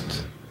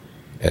lost,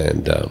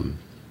 and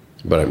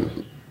but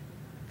I'm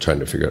trying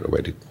to figure out a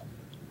way to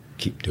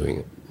keep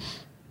doing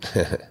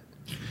it.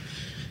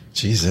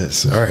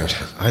 Jesus. All right.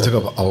 I took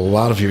up a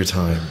lot of your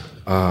time.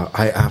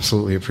 I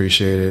absolutely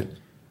appreciate it.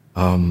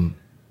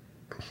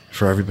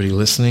 For everybody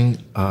listening,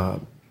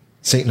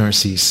 Saint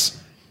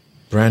Narcisse,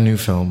 brand new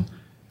film.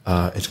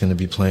 It's going to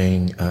be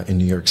playing in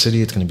New York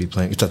City. It's going to be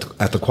playing. It's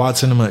at the Quad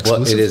Cinema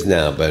exclusive. Well, it is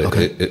now, but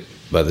okay.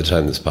 By the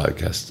time this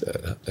podcast,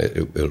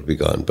 it'll be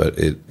gone. But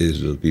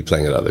it'll be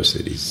playing at other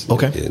cities.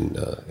 Okay. In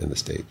the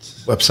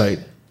States.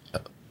 Website.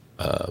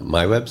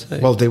 My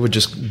website. Well, they would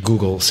just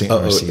Google Saint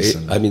Narcisse.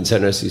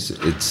 Saint Narcisse.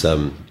 It's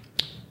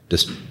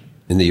just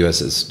in the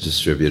U.S. It's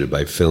distributed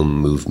by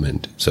Film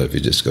Movement. So if you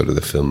just go to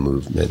the Film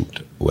Movement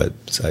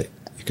website,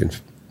 you can.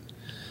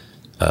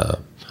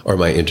 Or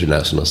my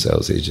international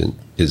sales agent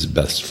is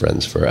Best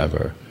Friends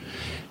Forever,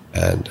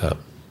 and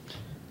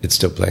it's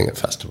still playing at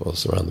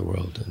festivals around the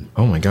world. And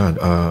oh my God,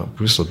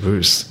 Bruce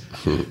LaBruce,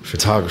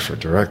 photographer,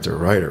 director,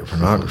 writer,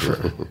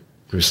 pornographer.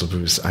 Bruce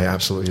LaBruce, I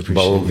absolutely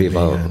appreciate bon you being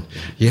vivant.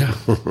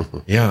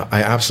 Yeah,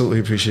 I absolutely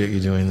appreciate you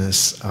doing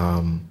this.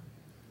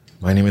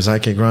 My name is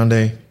Ike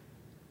Grande.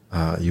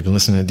 You've been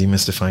listening to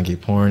Demystifying Gay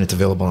Porn. It's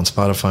available on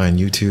Spotify and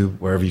YouTube,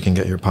 wherever you can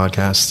get your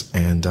podcasts.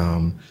 And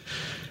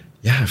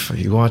if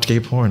you watch gay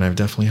porn, I've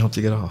definitely helped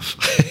you get off.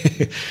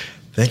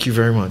 Thank you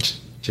very much.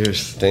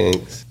 Cheers.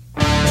 Thanks.